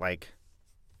 where, like,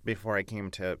 before I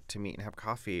came to meet and have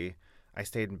coffee, I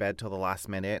stayed in bed till the last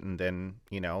minute, and then,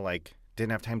 like,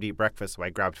 didn't have time to eat breakfast, so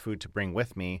I grabbed food to bring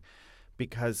with me,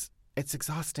 because it's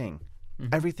exhausting.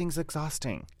 Mm-hmm. Everything's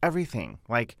exhausting. Everything.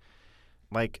 Like,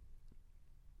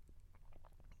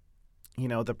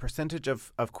 the percentage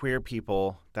of queer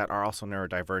people that are also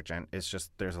neurodivergent is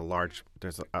just, there's a large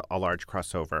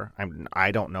crossover.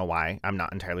 I don't know why. I'm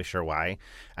not entirely sure why.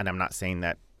 And I'm not saying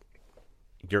that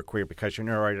you're queer because you're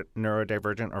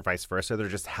neurodivergent or vice versa. There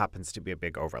just happens to be a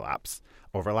big overlap.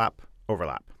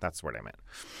 That's the word I meant.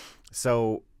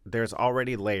 So there's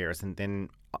already layers, and then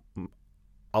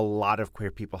a lot of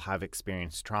queer people have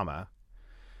experienced trauma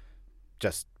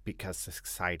just because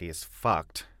society is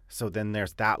fucked. So then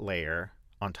there's that layer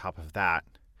on top of that,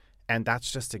 and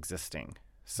that's just existing.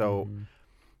 So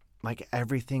like,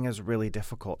 everything is really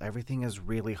difficult. Everything is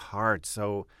really hard.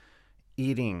 So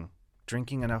eating,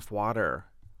 drinking enough water,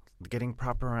 getting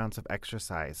proper amounts of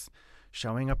exercise,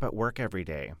 showing up at work every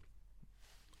day,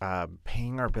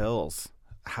 paying our bills,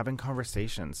 having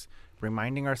conversations,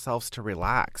 reminding ourselves to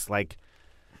relax. Like,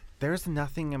 there's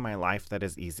nothing in my life that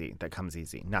is easy, that comes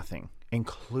easy. Nothing,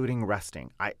 including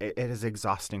resting. It is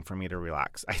exhausting for me to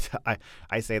relax.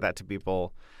 I say that to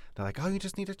people. They're like, oh, you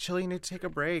just need to chill. You need to take a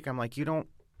break. I'm like,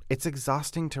 it's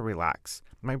exhausting to relax.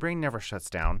 My brain never shuts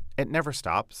down. It never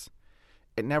stops.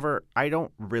 I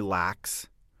don't relax.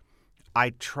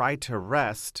 I try to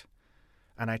rest,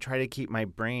 and I try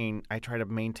to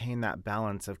maintain that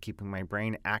balance of keeping my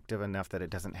brain active enough that it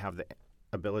doesn't have the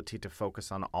ability to focus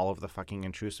on all of the fucking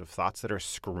intrusive thoughts that are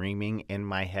screaming in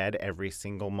my head every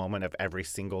single moment of every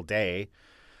single day,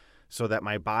 so that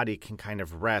my body can kind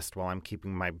of rest while I'm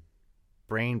keeping my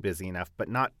brain busy enough, but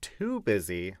not too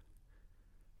busy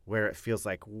where it feels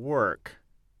like work,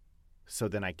 so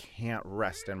then I can't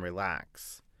rest and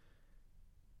relax.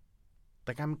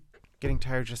 Like, I'm getting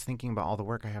tired just thinking about all the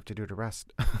work I have to do to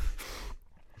rest.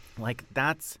 Like,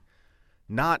 that's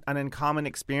not an uncommon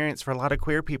experience for a lot of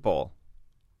queer people.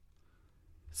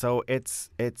 So it's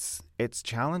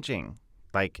challenging.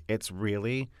 Like, it's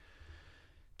really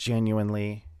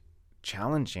genuinely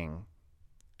challenging.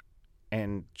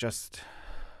 And just,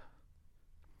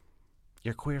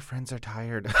 your queer friends are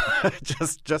tired.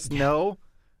 just know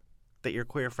that your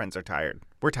queer friends are tired.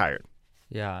 We're tired.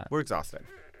 Yeah. We're exhausted.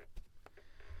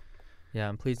 Yeah,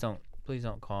 and please don't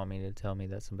call me to tell me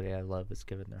that somebody I love has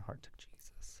given their heart to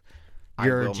Jesus. I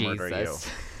will murder you.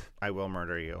 I will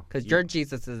murder you. Because your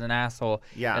Jesus is an asshole.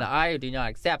 Yeah. And I do not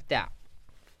accept that.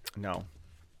 No.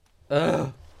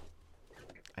 Ugh.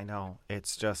 I know.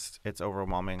 It's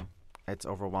overwhelming. It's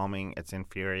overwhelming. It's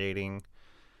infuriating.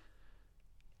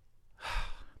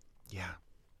 Yeah.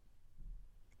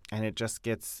 And it just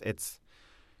gets,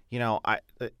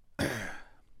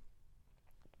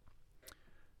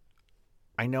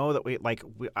 I know that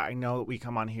I know that we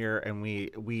come on here and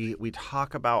we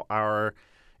talk about our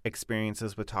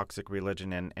experiences with toxic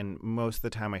religion, and most of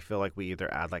the time I feel like we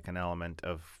either add like an element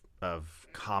of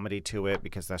comedy to it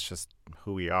because that's just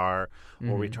who we are,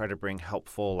 or we try to bring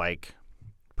helpful like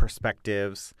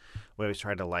perspectives. We always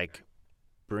try to like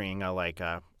bring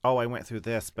oh, I went through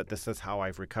this, but this is how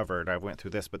I've recovered. I went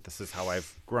through this, but this is how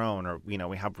I've grown. Or, we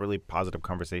have really positive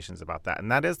conversations about that.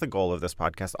 And that is the goal of this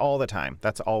podcast all the time.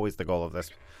 That's always the goal of this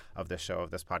show,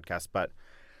 of this podcast. But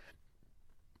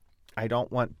I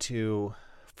don't want to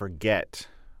forget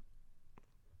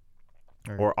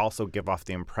or also give off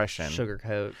the impression.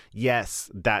 Sugarcoat.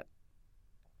 Yes, that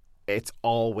there's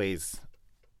always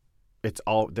a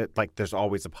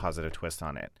positive twist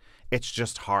on it. It's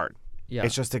just hard. Yeah.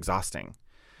 It's just exhausting.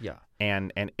 Yeah.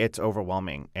 And it's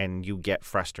overwhelming, and you get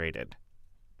frustrated.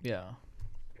 Yeah.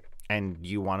 And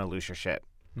you want to lose your shit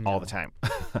all the time.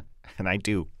 And I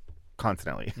do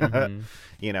constantly.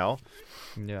 Yeah.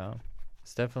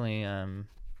 It's definitely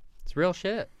it's real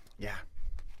shit. Yeah.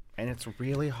 And it's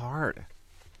really hard.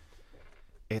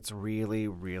 It's really,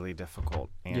 really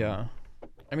difficult. And yeah.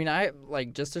 I mean, I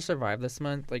like, just to survive this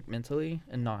month, like mentally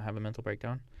and not have a mental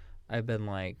breakdown, I've been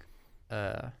like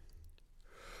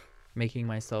making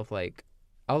myself like,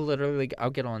 I'll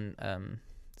get on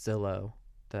Zillow,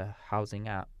 the housing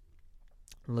app,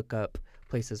 look up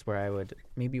places where I would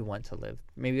maybe want to live,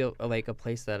 maybe like a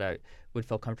place that I would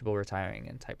feel comfortable retiring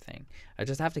in, type thing. I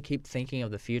just have to keep thinking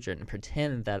of the future and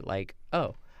pretend that like,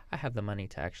 oh, I have the money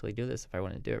to actually do this if I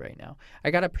want to do it right now.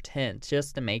 I gotta pretend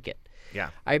just to make it.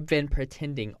 Yeah. I've been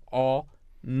pretending all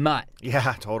month.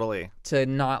 Yeah, totally. So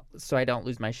I don't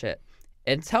lose my shit.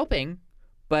 It's helping,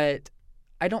 but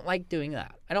I don't like doing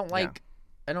that. I don't like it.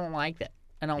 I don't like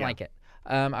it.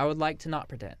 I would like to not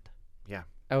pretend. Yeah.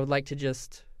 I would like to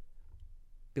just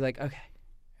be like, okay,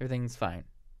 everything's fine.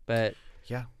 But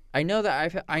yeah, I know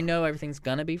that I know everything's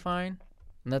gonna be fine,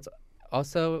 and that's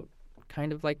also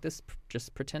kind of like this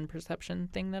just pretend perception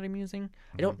thing that I'm using.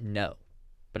 I don't know,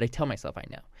 but I tell myself I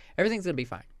know everything's gonna be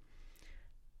fine.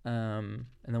 And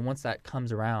then once that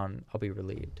comes around, I'll be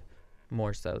relieved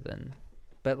more so than.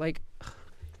 But like,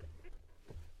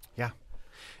 yeah,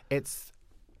 it's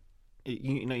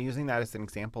using that as an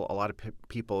example. A lot of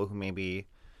people who maybe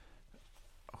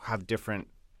have different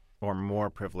or more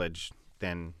privilege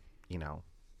than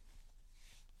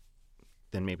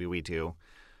than maybe we do,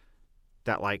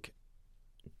 that like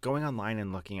going online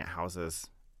and looking at houses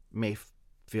may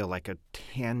feel like a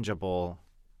tangible,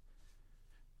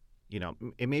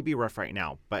 it may be rough right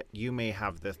now, but you may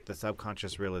have the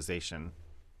subconscious realization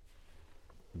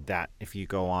that if you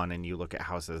go on and you look at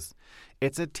houses,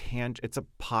 it's a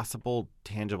possible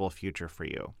tangible future for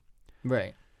you.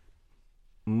 Right.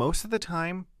 Most of the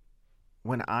time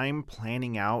when I'm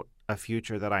planning out a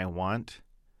future that I want,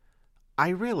 I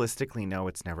realistically know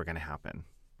it's never going to happen.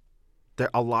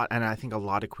 And I think a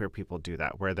lot of queer people do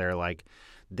that, where they're like,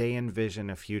 they envision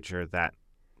a future that,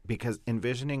 because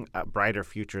envisioning a brighter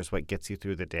future is what gets you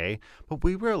through the day. But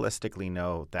we realistically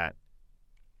know that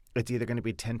it's either going to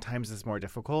be 10 times as more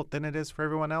difficult than it is for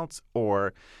everyone else,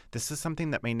 or this is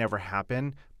something that may never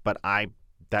happen, but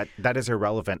that is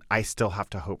irrelevant. I still have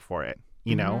to hope for it,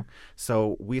 know?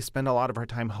 So we spend a lot of our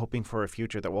time hoping for a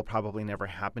future that will probably never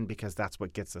happen because that's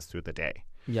what gets us through the day.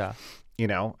 Yeah.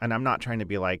 And I'm not trying to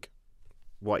be like,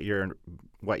 what you're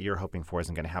hoping for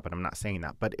isn't going to happen. I'm not saying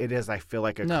that, but it is, I feel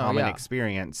like, a common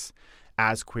experience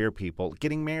as queer people.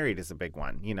 Getting married is a big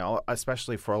one,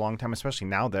 especially for a long time, especially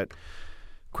now that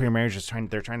queer marriage is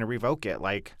they're trying to revoke it.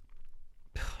 Like,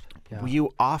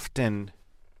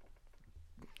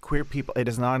 queer people, it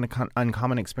is not an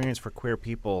uncommon experience for queer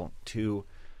people to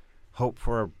hope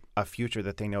for a future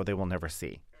that they know they will never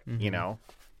see,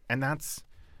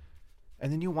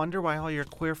 and then you wonder why all your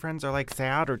queer friends are like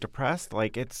sad or depressed.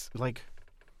 Like, it's like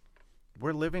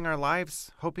we're living our lives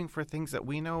hoping for things that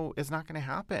we know is not going to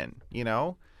happen,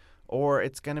 or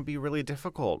it's going to be really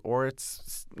difficult, or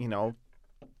it's,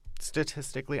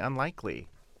 statistically unlikely.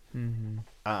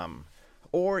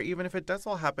 Or even if it does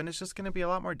all happen, it's just going to be a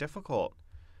lot more difficult.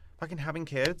 Fucking having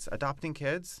kids, adopting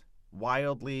kids,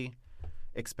 wildly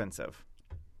expensive,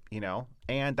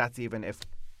 and that's even if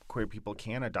queer people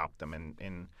can adopt them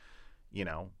in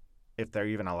if they're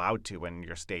even allowed to in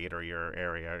your state or your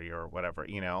area or your whatever,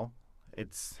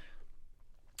 it's,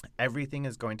 everything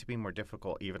is going to be more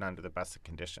difficult even under the best of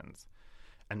conditions.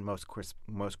 And most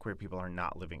queer people are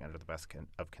not living under the best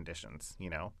of conditions,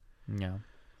 Yeah.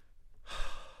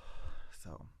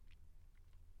 So,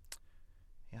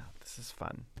 yeah, this is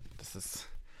fun. This is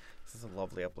a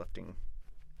lovely, uplifting.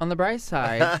 On the bright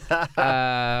side,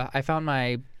 I found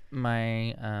my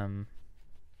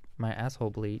my asshole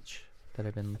bleach that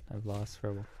I've lost for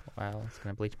a while. I was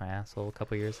gonna bleach my asshole a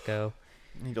couple years ago.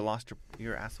 You lost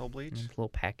your asshole bleach? It's a little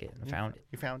packet. I found it.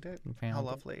 You found it? How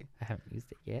lovely. I haven't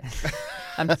used it yet.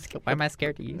 Why am I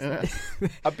scared to use it?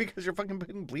 Because you're fucking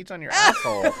putting bleach on your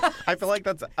asshole. I feel like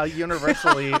that's a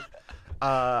universally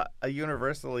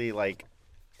like.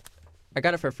 I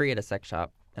got it for free at a sex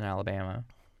shop in Alabama.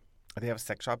 They have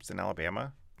sex shops in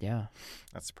Alabama? Yeah.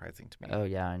 That's surprising to me. Oh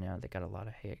yeah, I know. They got a lot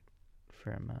of hate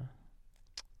from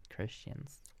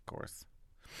Christians. Of course.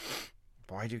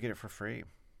 Why do you get it for free?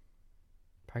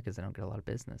 Probably because I don't get a lot of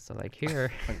business. So like, here,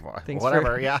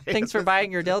 whatever. Yeah. Thanks for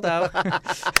buying your dildo.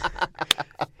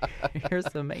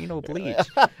 Here's some anal bleach.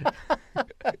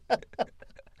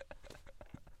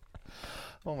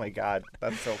 Oh my God,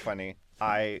 that's so funny.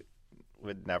 I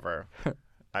would never.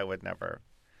 I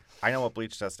know what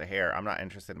bleach does to hair. I'm not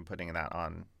interested in putting that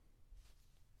on.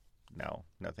 No,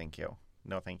 thank you.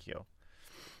 No, thank you.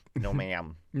 No,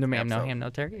 ma'am. No, ma'am. No ham, no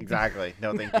turkey. Exactly.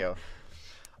 No, thank you.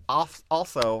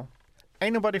 Also,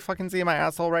 ain't nobody fucking seeing my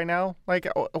asshole right now. Like,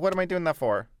 what am I doing that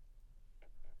for?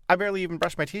 I barely even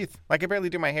brush my teeth. Like, I barely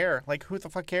do my hair. Like, who the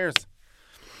fuck cares?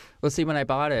 Well, see, when I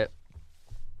bought it,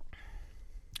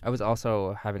 I was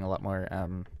also having a lot more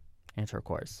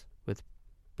intercourse with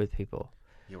people.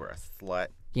 You were a slut.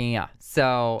 Yeah.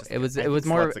 So it was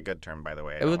more. That's a good term, by the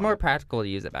way. It was more practical to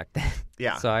use it back then.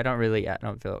 Yeah. So I don't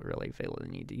feel the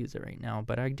need to use it right now,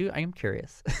 but I am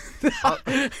curious.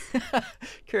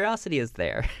 Curiosity is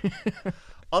there.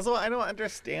 Also, I don't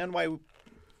understand why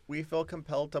we feel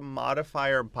compelled to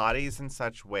modify our bodies in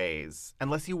such ways,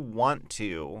 unless you want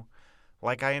to.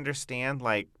 Like, I understand,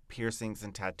 like, piercings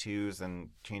and tattoos and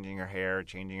changing your hair,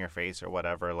 changing your face or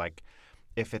whatever. Like,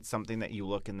 if it's something that you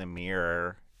look in the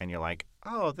mirror and you're like,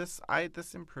 oh, this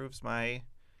improves my,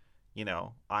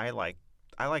 I like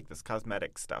this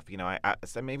cosmetic stuff.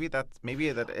 So maybe that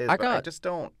is. I just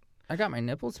don't. I got my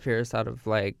nipples pierced out of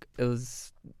it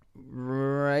was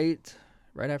right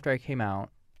after I came out,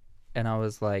 and I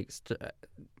was like,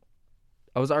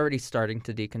 I was already starting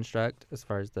to deconstruct as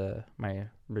far as my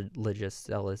religious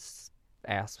zealous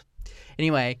ass.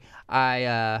 Anyway,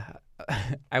 I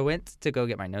went to go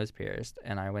get my nose pierced,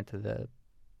 and I went to the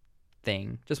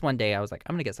thing. Just one day, I was like,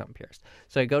 I'm gonna get something pierced.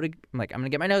 So I'm gonna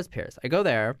get my nose pierced. I go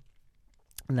there,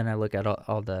 and then I look at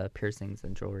all the piercings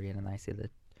and jewelry, and then I see the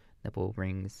nipple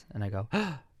rings, and I go,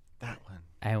 that one.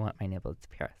 I want my nipples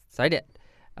pierced. So I did.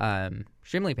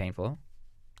 Extremely painful.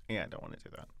 Yeah, I don't want to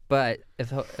do that. But it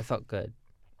felt good.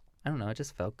 I don't know. It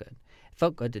just felt good. It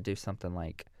felt good to do something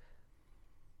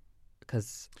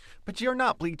because. But you're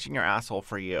not bleaching your asshole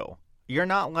for you. You're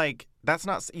not like, that's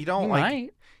not, you don't you like,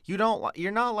 might. you don't,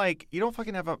 you're not like, you don't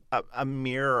fucking have a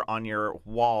mirror on your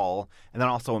wall and then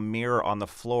also a mirror on the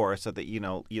floor so that, you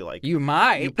like. You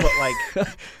might. You put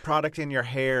like product in your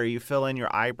hair, you fill in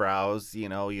your eyebrows, you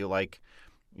like,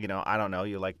 I don't know,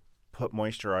 you like put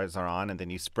moisturizer on and then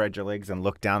you spread your legs and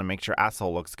look down and make sure your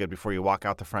asshole looks good before you walk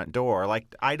out the front door.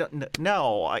 Like, I don't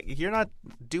know. You're not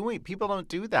doing, people don't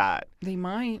do that. They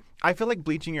might. I feel like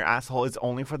bleaching your asshole is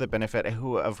only for the benefit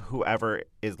of whoever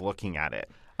is looking at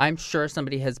it. I'm sure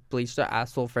somebody has bleached their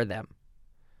asshole for them.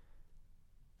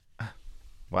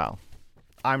 Well,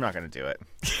 I'm not going to do it.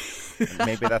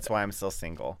 Maybe that's why I'm still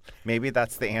single. Maybe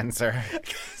that's the answer.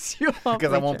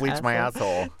 Because I won't bleach my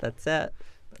asshole. That's it.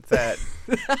 That's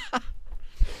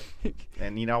it.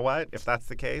 And you know what? If that's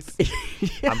the case,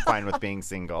 I'm fine with being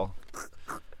single.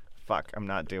 Fuck, I'm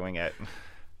not doing it.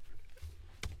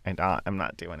 And I'm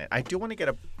not doing it. I do want to get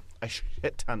a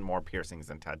shit ton more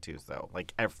piercings and tattoos, though.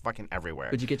 Like, fucking everywhere.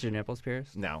 Would you get your nipples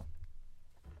pierced? No.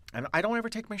 And I don't ever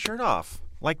take my shirt off.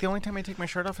 Like, the only time I take my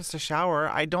shirt off is to shower.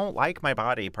 I don't like my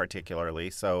body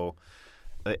particularly, so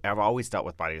I've always dealt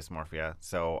with body dysmorphia,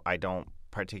 so I don't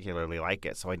particularly like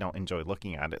it, so I don't enjoy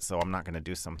looking at it, so I'm not going to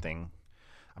do something.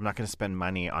 I'm not going to spend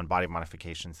money on body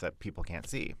modifications that people can't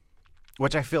see,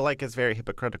 which I feel like is very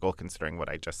hypocritical considering what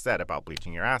I just said about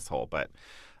bleaching your asshole, but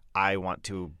I want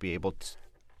to be able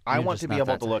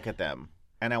to look at them,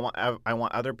 and I want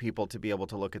other people to be able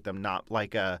to look at them, not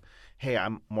like hey,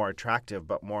 I'm more attractive,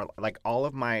 but more like all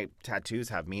of my tattoos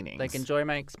have meanings. Like, enjoy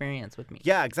my experience with me.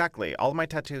 Yeah, exactly. All of my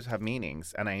tattoos have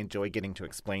meanings, and I enjoy getting to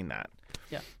explain that.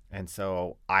 Yeah. And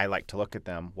so I like to look at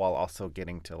them while also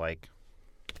getting to like,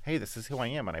 hey, this is who I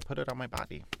am, and I put it on my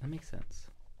body. That makes sense.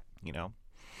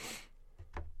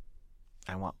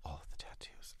 I want all of the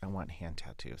tattoos. I want hand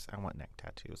tattoos. I want neck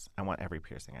tattoos. I want every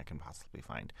piercing I can possibly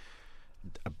find.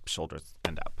 Shoulders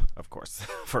and up, of course,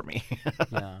 for me.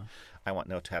 Yeah. I want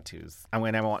no tattoos. I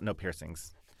want no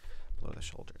piercings below the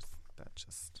shoulders.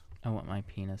 I want my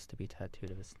penis to be tattooed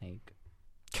of a snake.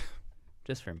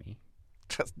 Just for me.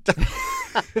 Just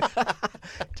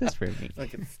Just for me.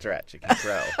 like it stretch, it can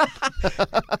grow.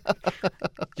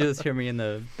 You just hear me in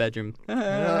the bedroom.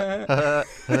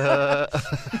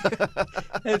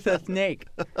 It's a snake.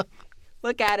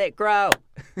 Look at it grow.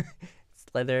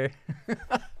 Slither.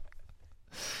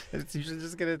 You should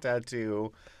just get a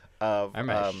tattoo of I'm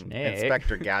a snake.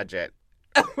 Inspector Gadget.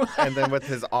 And then with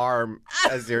his arm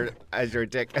as your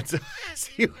dick, and so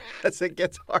as it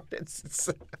gets hard, it's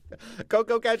go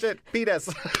Gadget, beat us.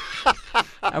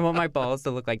 I want my balls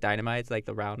to look like dynamites, like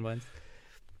the round ones.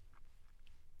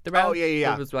 The round, oh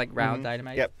yeah. It was like round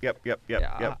dynamite. Yep.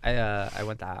 I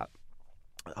want that.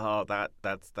 Oh,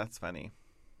 that's funny.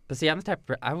 But see, I'm the type.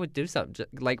 I would do something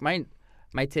like my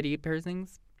titty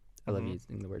piercings. I love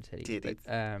using the word titty. Titties.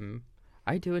 But,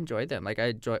 I do enjoy them. Like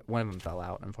one of them fell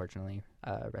out, unfortunately.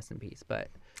 Rest in peace. But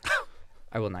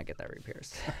I will not get that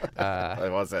re-pierced.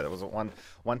 It was a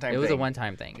one time. It was a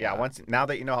one-time thing. Yeah. Once now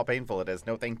that you know how painful it is,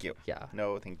 no thank you. Yeah.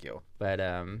 No thank you. But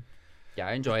yeah,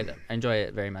 I enjoy them. I enjoy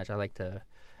it very much. I like to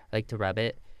rub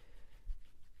it.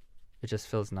 It just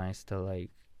feels nice to like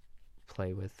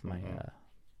play with my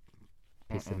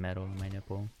piece of metal in my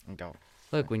nipple. Don't.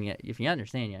 Look, if you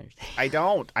understand, you understand. I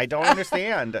don't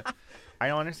understand. I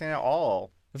don't understand at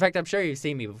all. In fact, I'm sure you've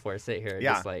seen me before sit here and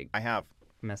Yeah, just like I have.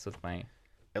 mess with my.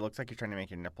 It looks like you're trying to make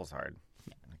your nipples hard.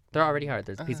 They're already hard.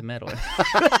 There's a piece of metal.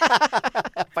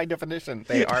 By definition,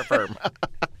 they are firm.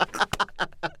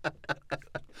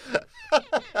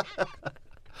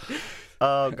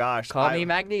 Oh gosh. Call me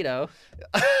Magneto.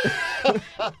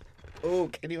 Oh,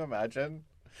 can you imagine?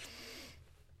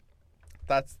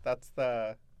 That's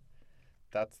the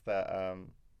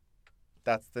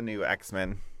new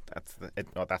X-Men. That's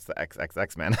the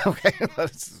X-Men. Okay,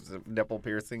 that's nipple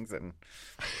piercings and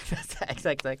That's the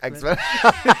XXX. X-Men.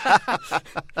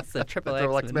 That's the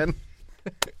triple X-Men.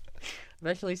 I've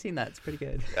actually seen that. It's pretty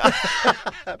good.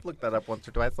 I've looked that up once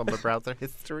or twice on the browser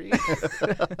history.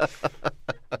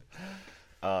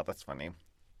 That's funny.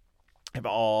 I've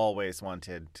always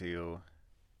wanted to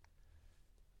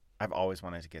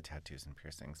get tattoos and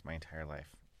piercings my entire life.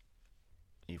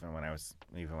 Even when I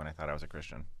thought I was a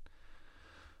Christian.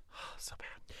 So bad.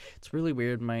 It's really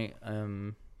weird.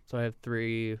 So I have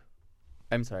two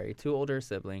older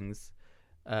siblings,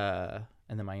 and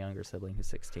then my younger sibling who's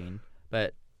 16.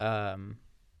 But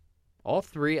all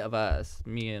three of us,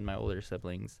 me and my older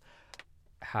siblings,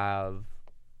 have,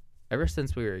 ever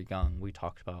since we were young, we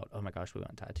talked about, oh my gosh, we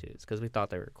want tattoos because we thought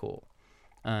they were cool.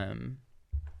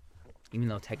 Even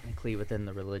though technically within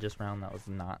the religious realm that was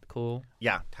not cool.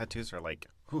 Yeah, tattoos are like,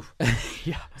 whew,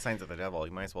 Yeah. signs of the devil.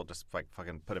 You might as well just like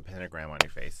fucking put a pentagram on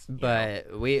your face.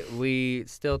 But we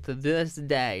still, to this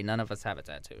day, none of us have a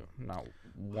tattoo. Not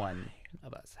one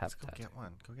of us have a Go tattoo. get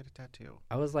one. Go get a tattoo.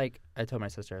 I told my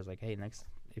sister, I was like, hey,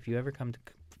 if you ever come to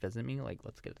visit me, like,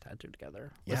 let's get a tattoo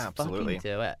together. Yeah, Let's absolutely.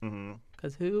 fucking do it. Mm-hmm.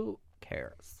 Because who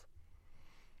cares?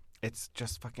 It's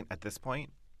just fucking, at this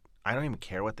point, I don't even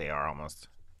care what they are almost.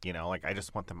 You know, like I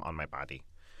just want them on my body.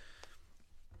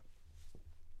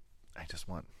 I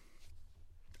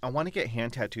want to get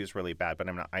hand tattoos really bad, but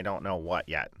I don't know what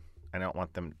yet. I don't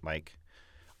want them I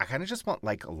kind of just want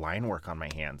like line work on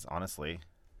my hands, honestly.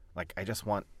 Like I just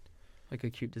want Like a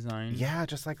cute design. yeah,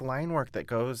 just like line work that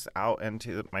goes out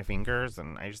into my fingers,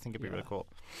 and I just think it'd be really cool.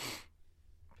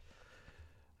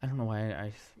 I don't know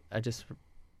why it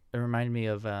reminded me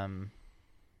of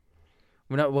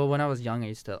when I was young, I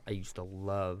used to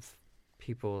love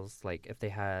people's, like, if they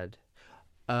had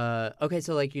okay,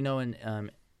 so like, you know,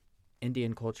 in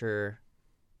Indian culture,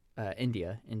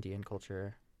 Indian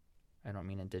culture, I don't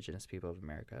mean indigenous people of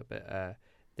America, but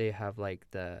they have like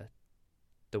the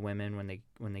women when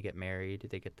they get married,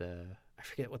 they get I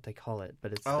forget what they call it,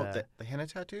 but it's the henna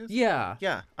tattoos? Yeah.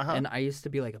 Yeah. Uh-huh. And I used to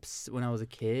be like, when I was a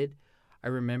kid, I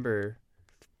remember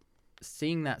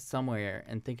seeing that somewhere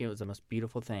and thinking it was the most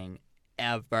beautiful thing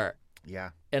ever.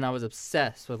 Yeah. And I was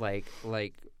obsessed with like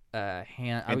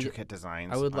hand intricate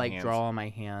designs. I would on like hands. draw on my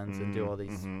hands and do all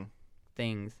these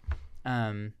things.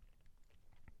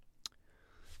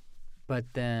 But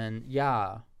then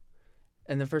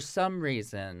and then for some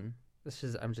reason,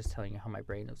 I'm just telling you how my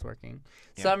brain is working.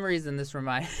 Yeah. Some reason this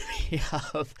reminded me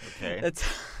of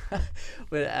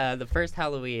when, the first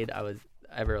Halloween I was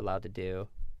ever allowed to do.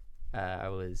 I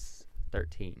was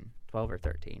 12 or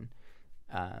 13.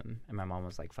 And my mom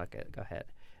was like, fuck it, go ahead.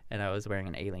 And I was wearing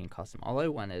an alien costume. All I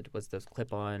wanted was those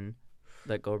clip-on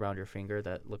that go around your finger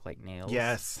that look like nails.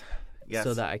 Yes.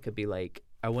 So that I could be like,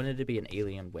 I wanted to be an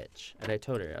alien witch. And I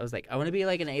told her, I was like, I want to be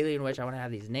like an alien witch. I want to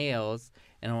have these nails.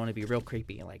 And I want to be real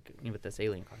creepy, like, with this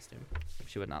alien costume.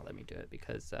 She would not let me do it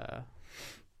because...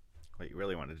 What you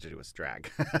really wanted to do was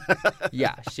drag.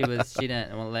 Yeah, she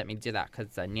didn't want to let me do that because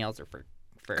the nails are for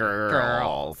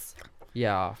Girls.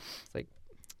 Yeah, it's like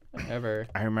whatever.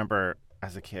 I remember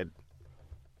as a kid,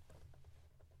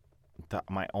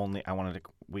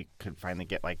 we could finally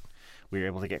get we were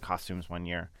able to get costumes one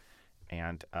year,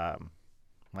 and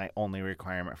my only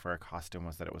requirement for a costume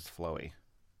was that it was flowy.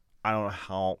 I don't know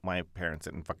how my parents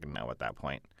didn't fucking know at that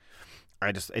point.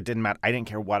 It didn't matter. I didn't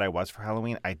care what I was for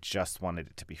Halloween. I just wanted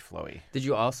it to be flowy. Did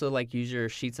you also use your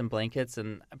sheets and blankets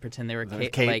and pretend they were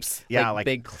capes?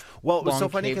 Big. Well, it was so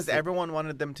funny capes because everyone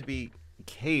wanted them to be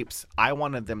capes. I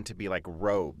wanted them to be like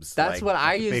robes. That's what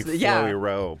I used. Big Yeah, flowy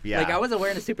robe. Yeah, I wasn't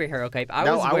wearing a superhero cape. I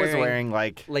was wearing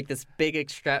like this big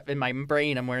extra. In my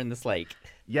brain, I'm wearing this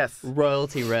yes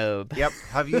royalty robe. Yep.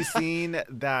 Have you seen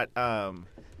that?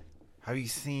 Have you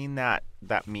seen that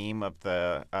meme of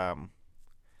the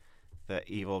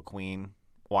evil queen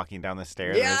walking down the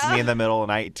stairs? Yeah. And it's me in the middle of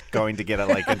the night going to get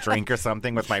a drink or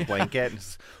something with my blanket.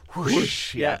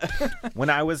 Whoosh, yeah. When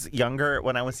I was young,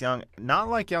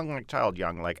 not young child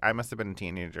young, I must have been a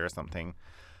teenager or something.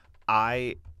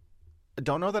 I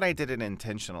don't know that I did it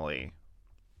intentionally,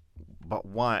 but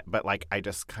I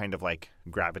just kind of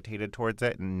gravitated towards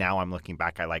it. And now I'm looking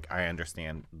back, I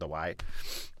understand the why.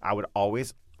 I would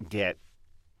always get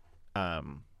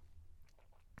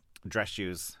dress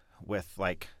shoes with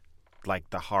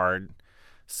the hard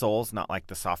soles, not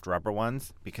the soft rubber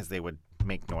ones, because they would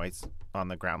make noise on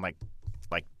the ground, like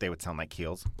they would sound like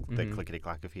heels, the clickety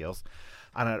clack of heels.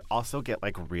 And I'd also get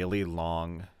really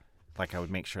long, I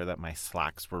would make sure that my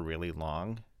slacks were really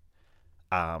long,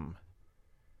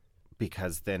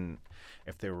 because then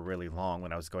if they were really long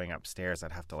when I was going upstairs,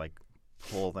 I'd have to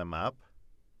pull them up,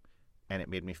 and it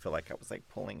made me feel like I was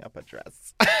pulling up a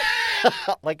dress.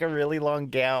 A really long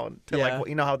gown to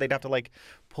you know how they'd have to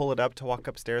pull it up to walk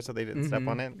upstairs so they didn't step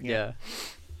on it. Yeah.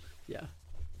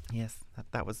 Yes,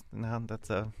 that's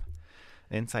a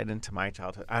insight into my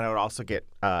childhood. And I would also get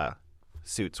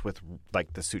suits with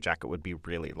the suit jacket would be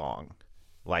really long,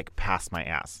 past my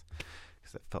ass,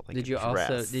 because it felt like Did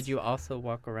you also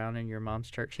walk around in your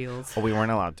mom's church heels? Oh, we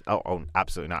weren't allowed to. Oh,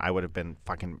 absolutely not. I would have been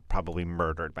fucking probably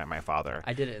murdered by my father.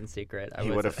 I did it in secret.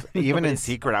 He would have, even in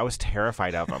secret, I was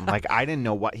terrified of him. I didn't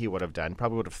know what he would have done.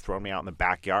 Probably would have thrown me out in the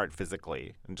backyard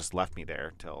physically and just left me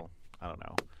there till, I don't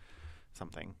know,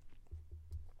 something.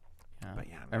 Yeah. But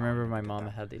yeah, I remember my mom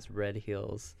had these red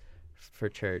heels for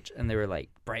church, and they were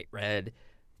bright red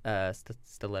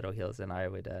stiletto heels, and I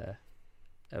would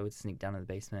sneak down in the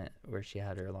basement where she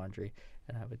had her laundry,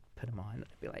 and I would put them on, and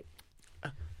I'd be like,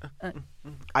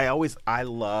 I always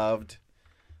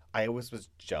was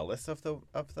jealous of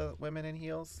the women in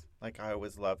heels. I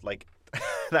always loved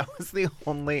that was the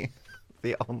only.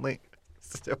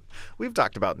 We've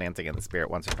talked about dancing in the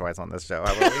spirit once or twice on this show,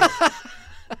 haven't we?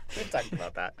 We've talked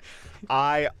about that.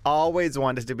 I always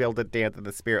wanted to be able to dance in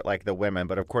the spirit like the women,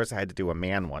 but of course I had to do a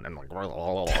man one and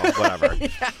whatever.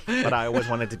 Yeah. But I always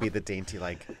wanted to be the dainty, do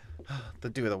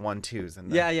the 1-2s and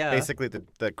basically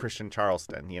the Christian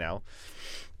Charleston, you know.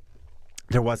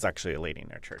 There was actually a lady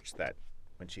in our church that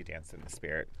when she danced in the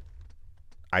spirit,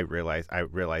 I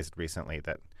realized recently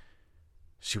that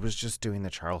she was just doing the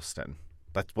Charleston.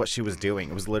 That's what she was doing.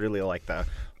 It was literally the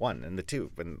 1 and the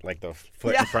 2 and the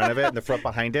foot in front of it and the foot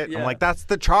behind it. Yeah. I'm that's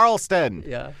the Charleston.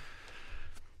 Yeah.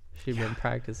 She'd been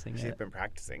practicing She'd been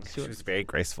practicing. She was very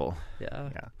graceful. Yeah.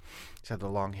 Yeah. She had the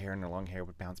long hair, and her long hair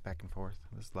would bounce back and forth.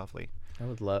 It was lovely. I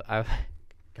would love.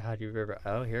 God, you remember?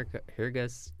 Oh, here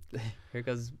goes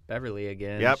Beverly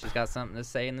again. Yep. She's got something to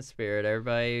say in the spirit.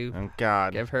 Everybody, oh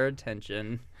God, give her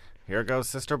attention. Here goes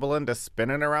Sister Belinda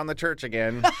spinning around the church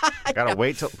again. Gotta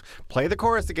wait till play the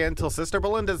chorus again till Sister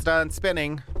Belinda's done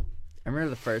spinning. I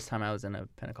remember the first time I was in a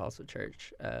Pentecostal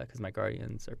church because my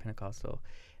guardians are Pentecostal,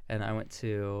 and I went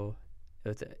to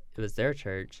it was their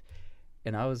church,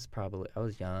 and I was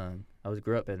young. I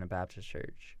grew up in a Baptist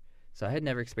church, so I had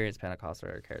never experienced Pentecostal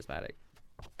or charismatic,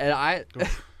 and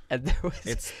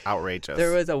it's outrageous.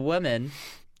 There was a woman.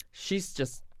 She's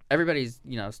just. Everybody's,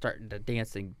 starting to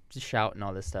dance and shout and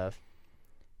all this stuff.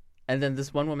 And then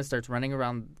this one woman starts running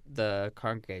around the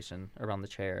congregation, around the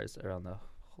chairs, around the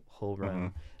whole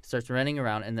room. Starts running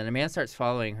around, and then a man starts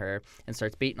following her and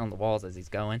starts beating on the walls as he's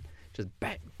going. Just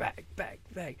bang, bang, bang,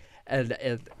 bang. And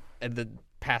the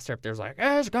pastor up there's like,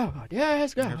 yes, God,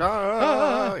 yes, God.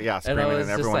 Yeah, screaming, and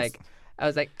everyone's... I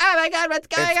was like, oh my God, what's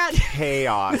going on?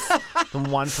 Chaos. The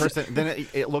one person, then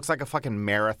it looks like a fucking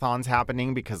marathon's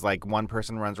happening because one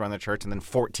person runs around the church and then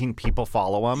 14 people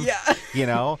follow him.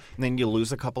 Yeah. And then you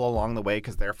lose a couple along the way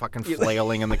because they're fucking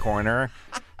flailing in the corner.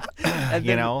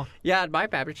 Yeah, at my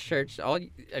Baptist church,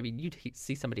 you'd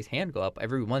see somebody's hand go up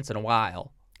every once in a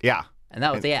while. Yeah. And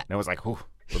that was it. And it was like, ooh,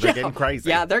 they're getting crazy.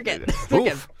 Yeah, they're getting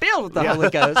filled with the Holy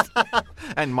Ghost.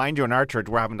 And mind you, in our church,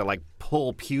 we're having to like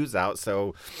pull pews out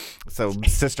so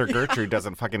Sister Gertrude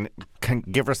doesn't fucking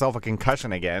give herself a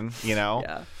concussion again, you know?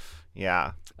 Yeah.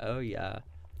 Yeah. Oh, yeah.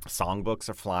 Songbooks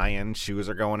are flying. Shoes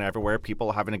are going everywhere. People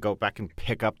are having to go back and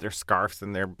pick up their scarves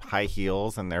and their high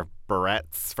heels and their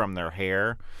barrettes from their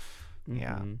hair.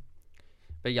 Yeah. Mm-hmm.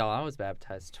 But y'all, I was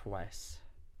baptized twice,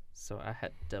 so I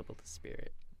had double the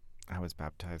Spirit. I was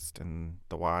baptized in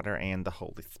the water and the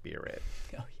Holy Spirit.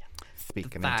 Oh, yeah.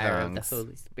 Speaking the in fire tongues. of the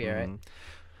Holy Spirit. Mhm.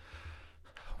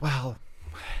 Well,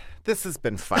 this has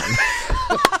been fun.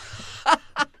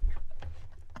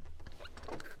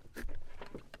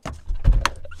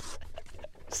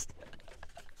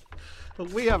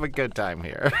 We have a good time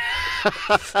here.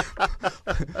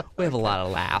 We have a lot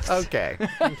of laughs. Okay,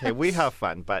 we have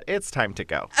fun, but it's time to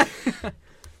go.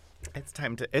 It's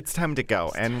time to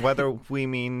go. And whether we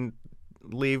mean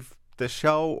leave the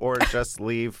show or just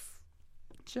leave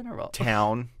General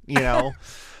town, you know,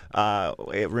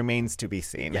 it remains to be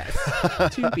seen. Yes.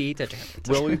 To be determined.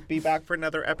 Will we be back for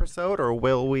another episode or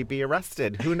will we be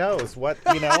arrested? Who knows? What,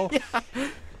 you know? Yeah.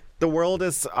 The world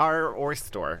is our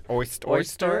oyster. Oyster? Or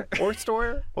toy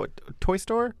store? Or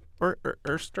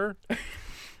oyster?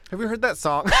 Have you heard that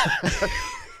song?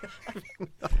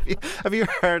 Have you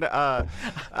heard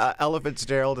Ella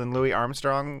Fitzgerald and Louis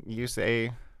Armstrong? You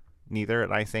say neither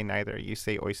and I say neither. You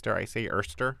say oyster, I say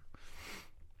oyster.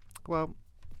 Well,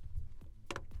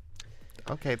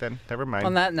 okay then. Never mind.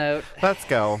 On that note, Let's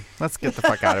go. Let's get the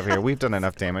fuck out of here. We've done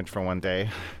enough damage for one day.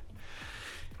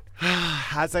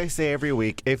 As I say every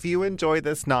week, if you enjoy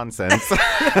this nonsense,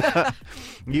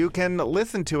 you can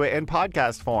listen to it in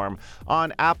podcast form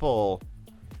on Apple,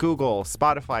 Google,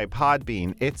 Spotify,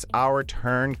 Podbean. It's Our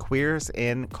Turn, Queers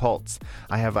in Cults.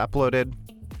 I have uploaded,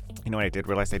 you know what I did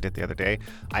realize I did the other day?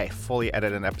 I fully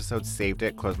edited an episode, saved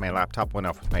it, closed my laptop, went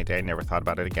off with my day, never thought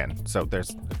about it again. So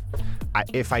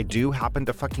if I do happen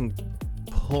to fucking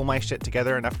pull my shit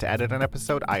together enough to edit an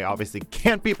episode, I obviously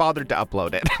can't be bothered to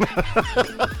upload it.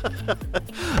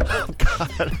 Oh,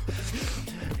 God.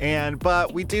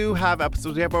 But we do have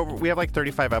episodes. We have like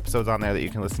 35 episodes on there that you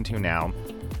can listen to now.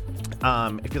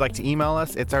 If you'd like to email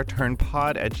us, it's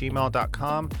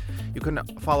ourturnpod@gmail.com. You can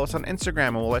follow us on Instagram,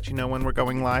 and we'll let you know when we're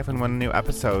going live and when a new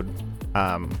episode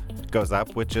goes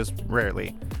up, which is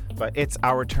rarely. But it's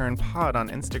Our Turn Pod on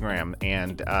Instagram,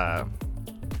 and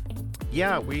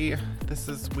yeah, we're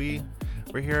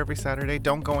here every Saturday.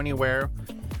 Don't go anywhere.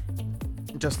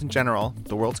 Just in general,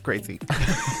 the world's crazy.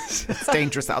 It's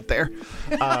dangerous out there.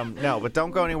 No, but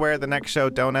don't go anywhere. The next show,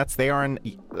 Donuts, they are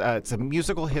it's a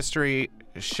musical history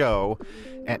show,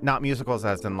 and not musicals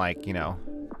as in like, you know,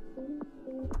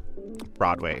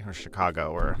 Broadway or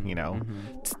Chicago or, you know.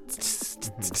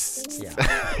 Yeah.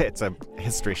 It's a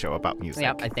history show about music.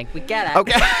 Yep, I think we get it.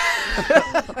 Okay.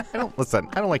 I don't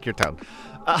like your tone.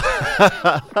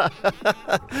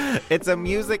 It's a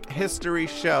music history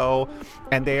show,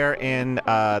 and they're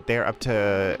up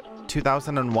to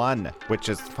 2001, which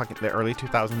is fucking the early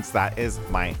 2000s. That is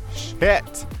my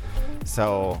shit.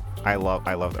 So I love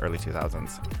the early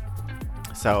 2000s.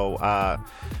 So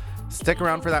stick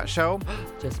around for that show.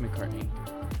 Jesse McCartney.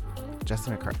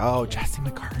 Oh, Jesse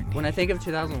McCartney. When I think of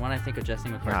 2001, I think of Jesse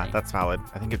McCartney. Yeah, that's valid.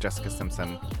 I think of Jessica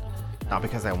Simpson. Not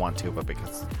because I want to, but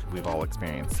because we've all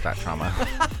experienced that trauma.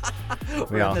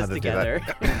 We all had to together. do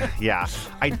that. Yeah.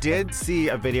 I did see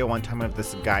a video one time of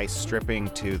this guy stripping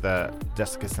to the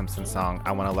Jessica Simpson song,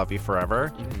 I Want to Love You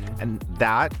Forever. Mm-hmm. And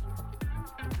that...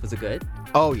 Was it good?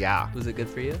 Oh, yeah. Was it good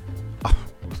for you? Oh,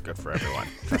 it was good for everyone.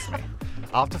 Trust me.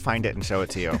 I'll have to find it and show it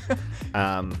to you.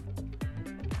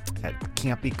 It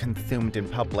can't be consumed in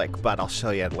public, but I'll show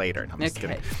you it later. No, I'm just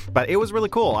kidding. But it was really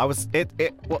cool.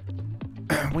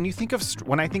 When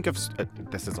I think of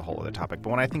this is a whole other topic,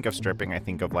 but when I think of stripping, I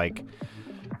think of like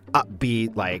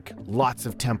upbeat, like lots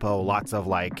of tempo, lots of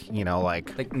like, you know,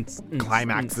 like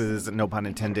climaxes, no pun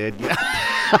intended.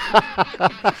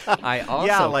 I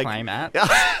also climax.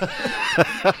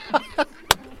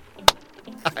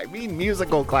 I mean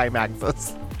musical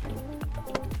climaxes.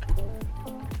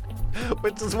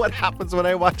 Which is what happens when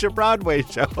I watch a Broadway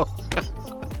show.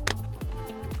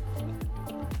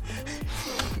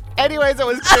 Anyways, it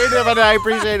was creative and I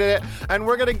appreciated it. And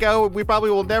we're going to go. We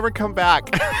probably will never come back.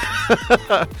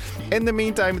 In the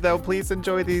meantime, though, please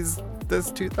enjoy this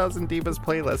 2000 Divas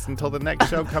playlist until the next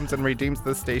show comes and redeems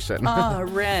the station.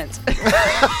 Rent.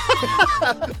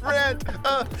 Rent.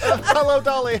 Hello,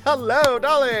 Dolly. Hello,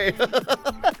 Dolly.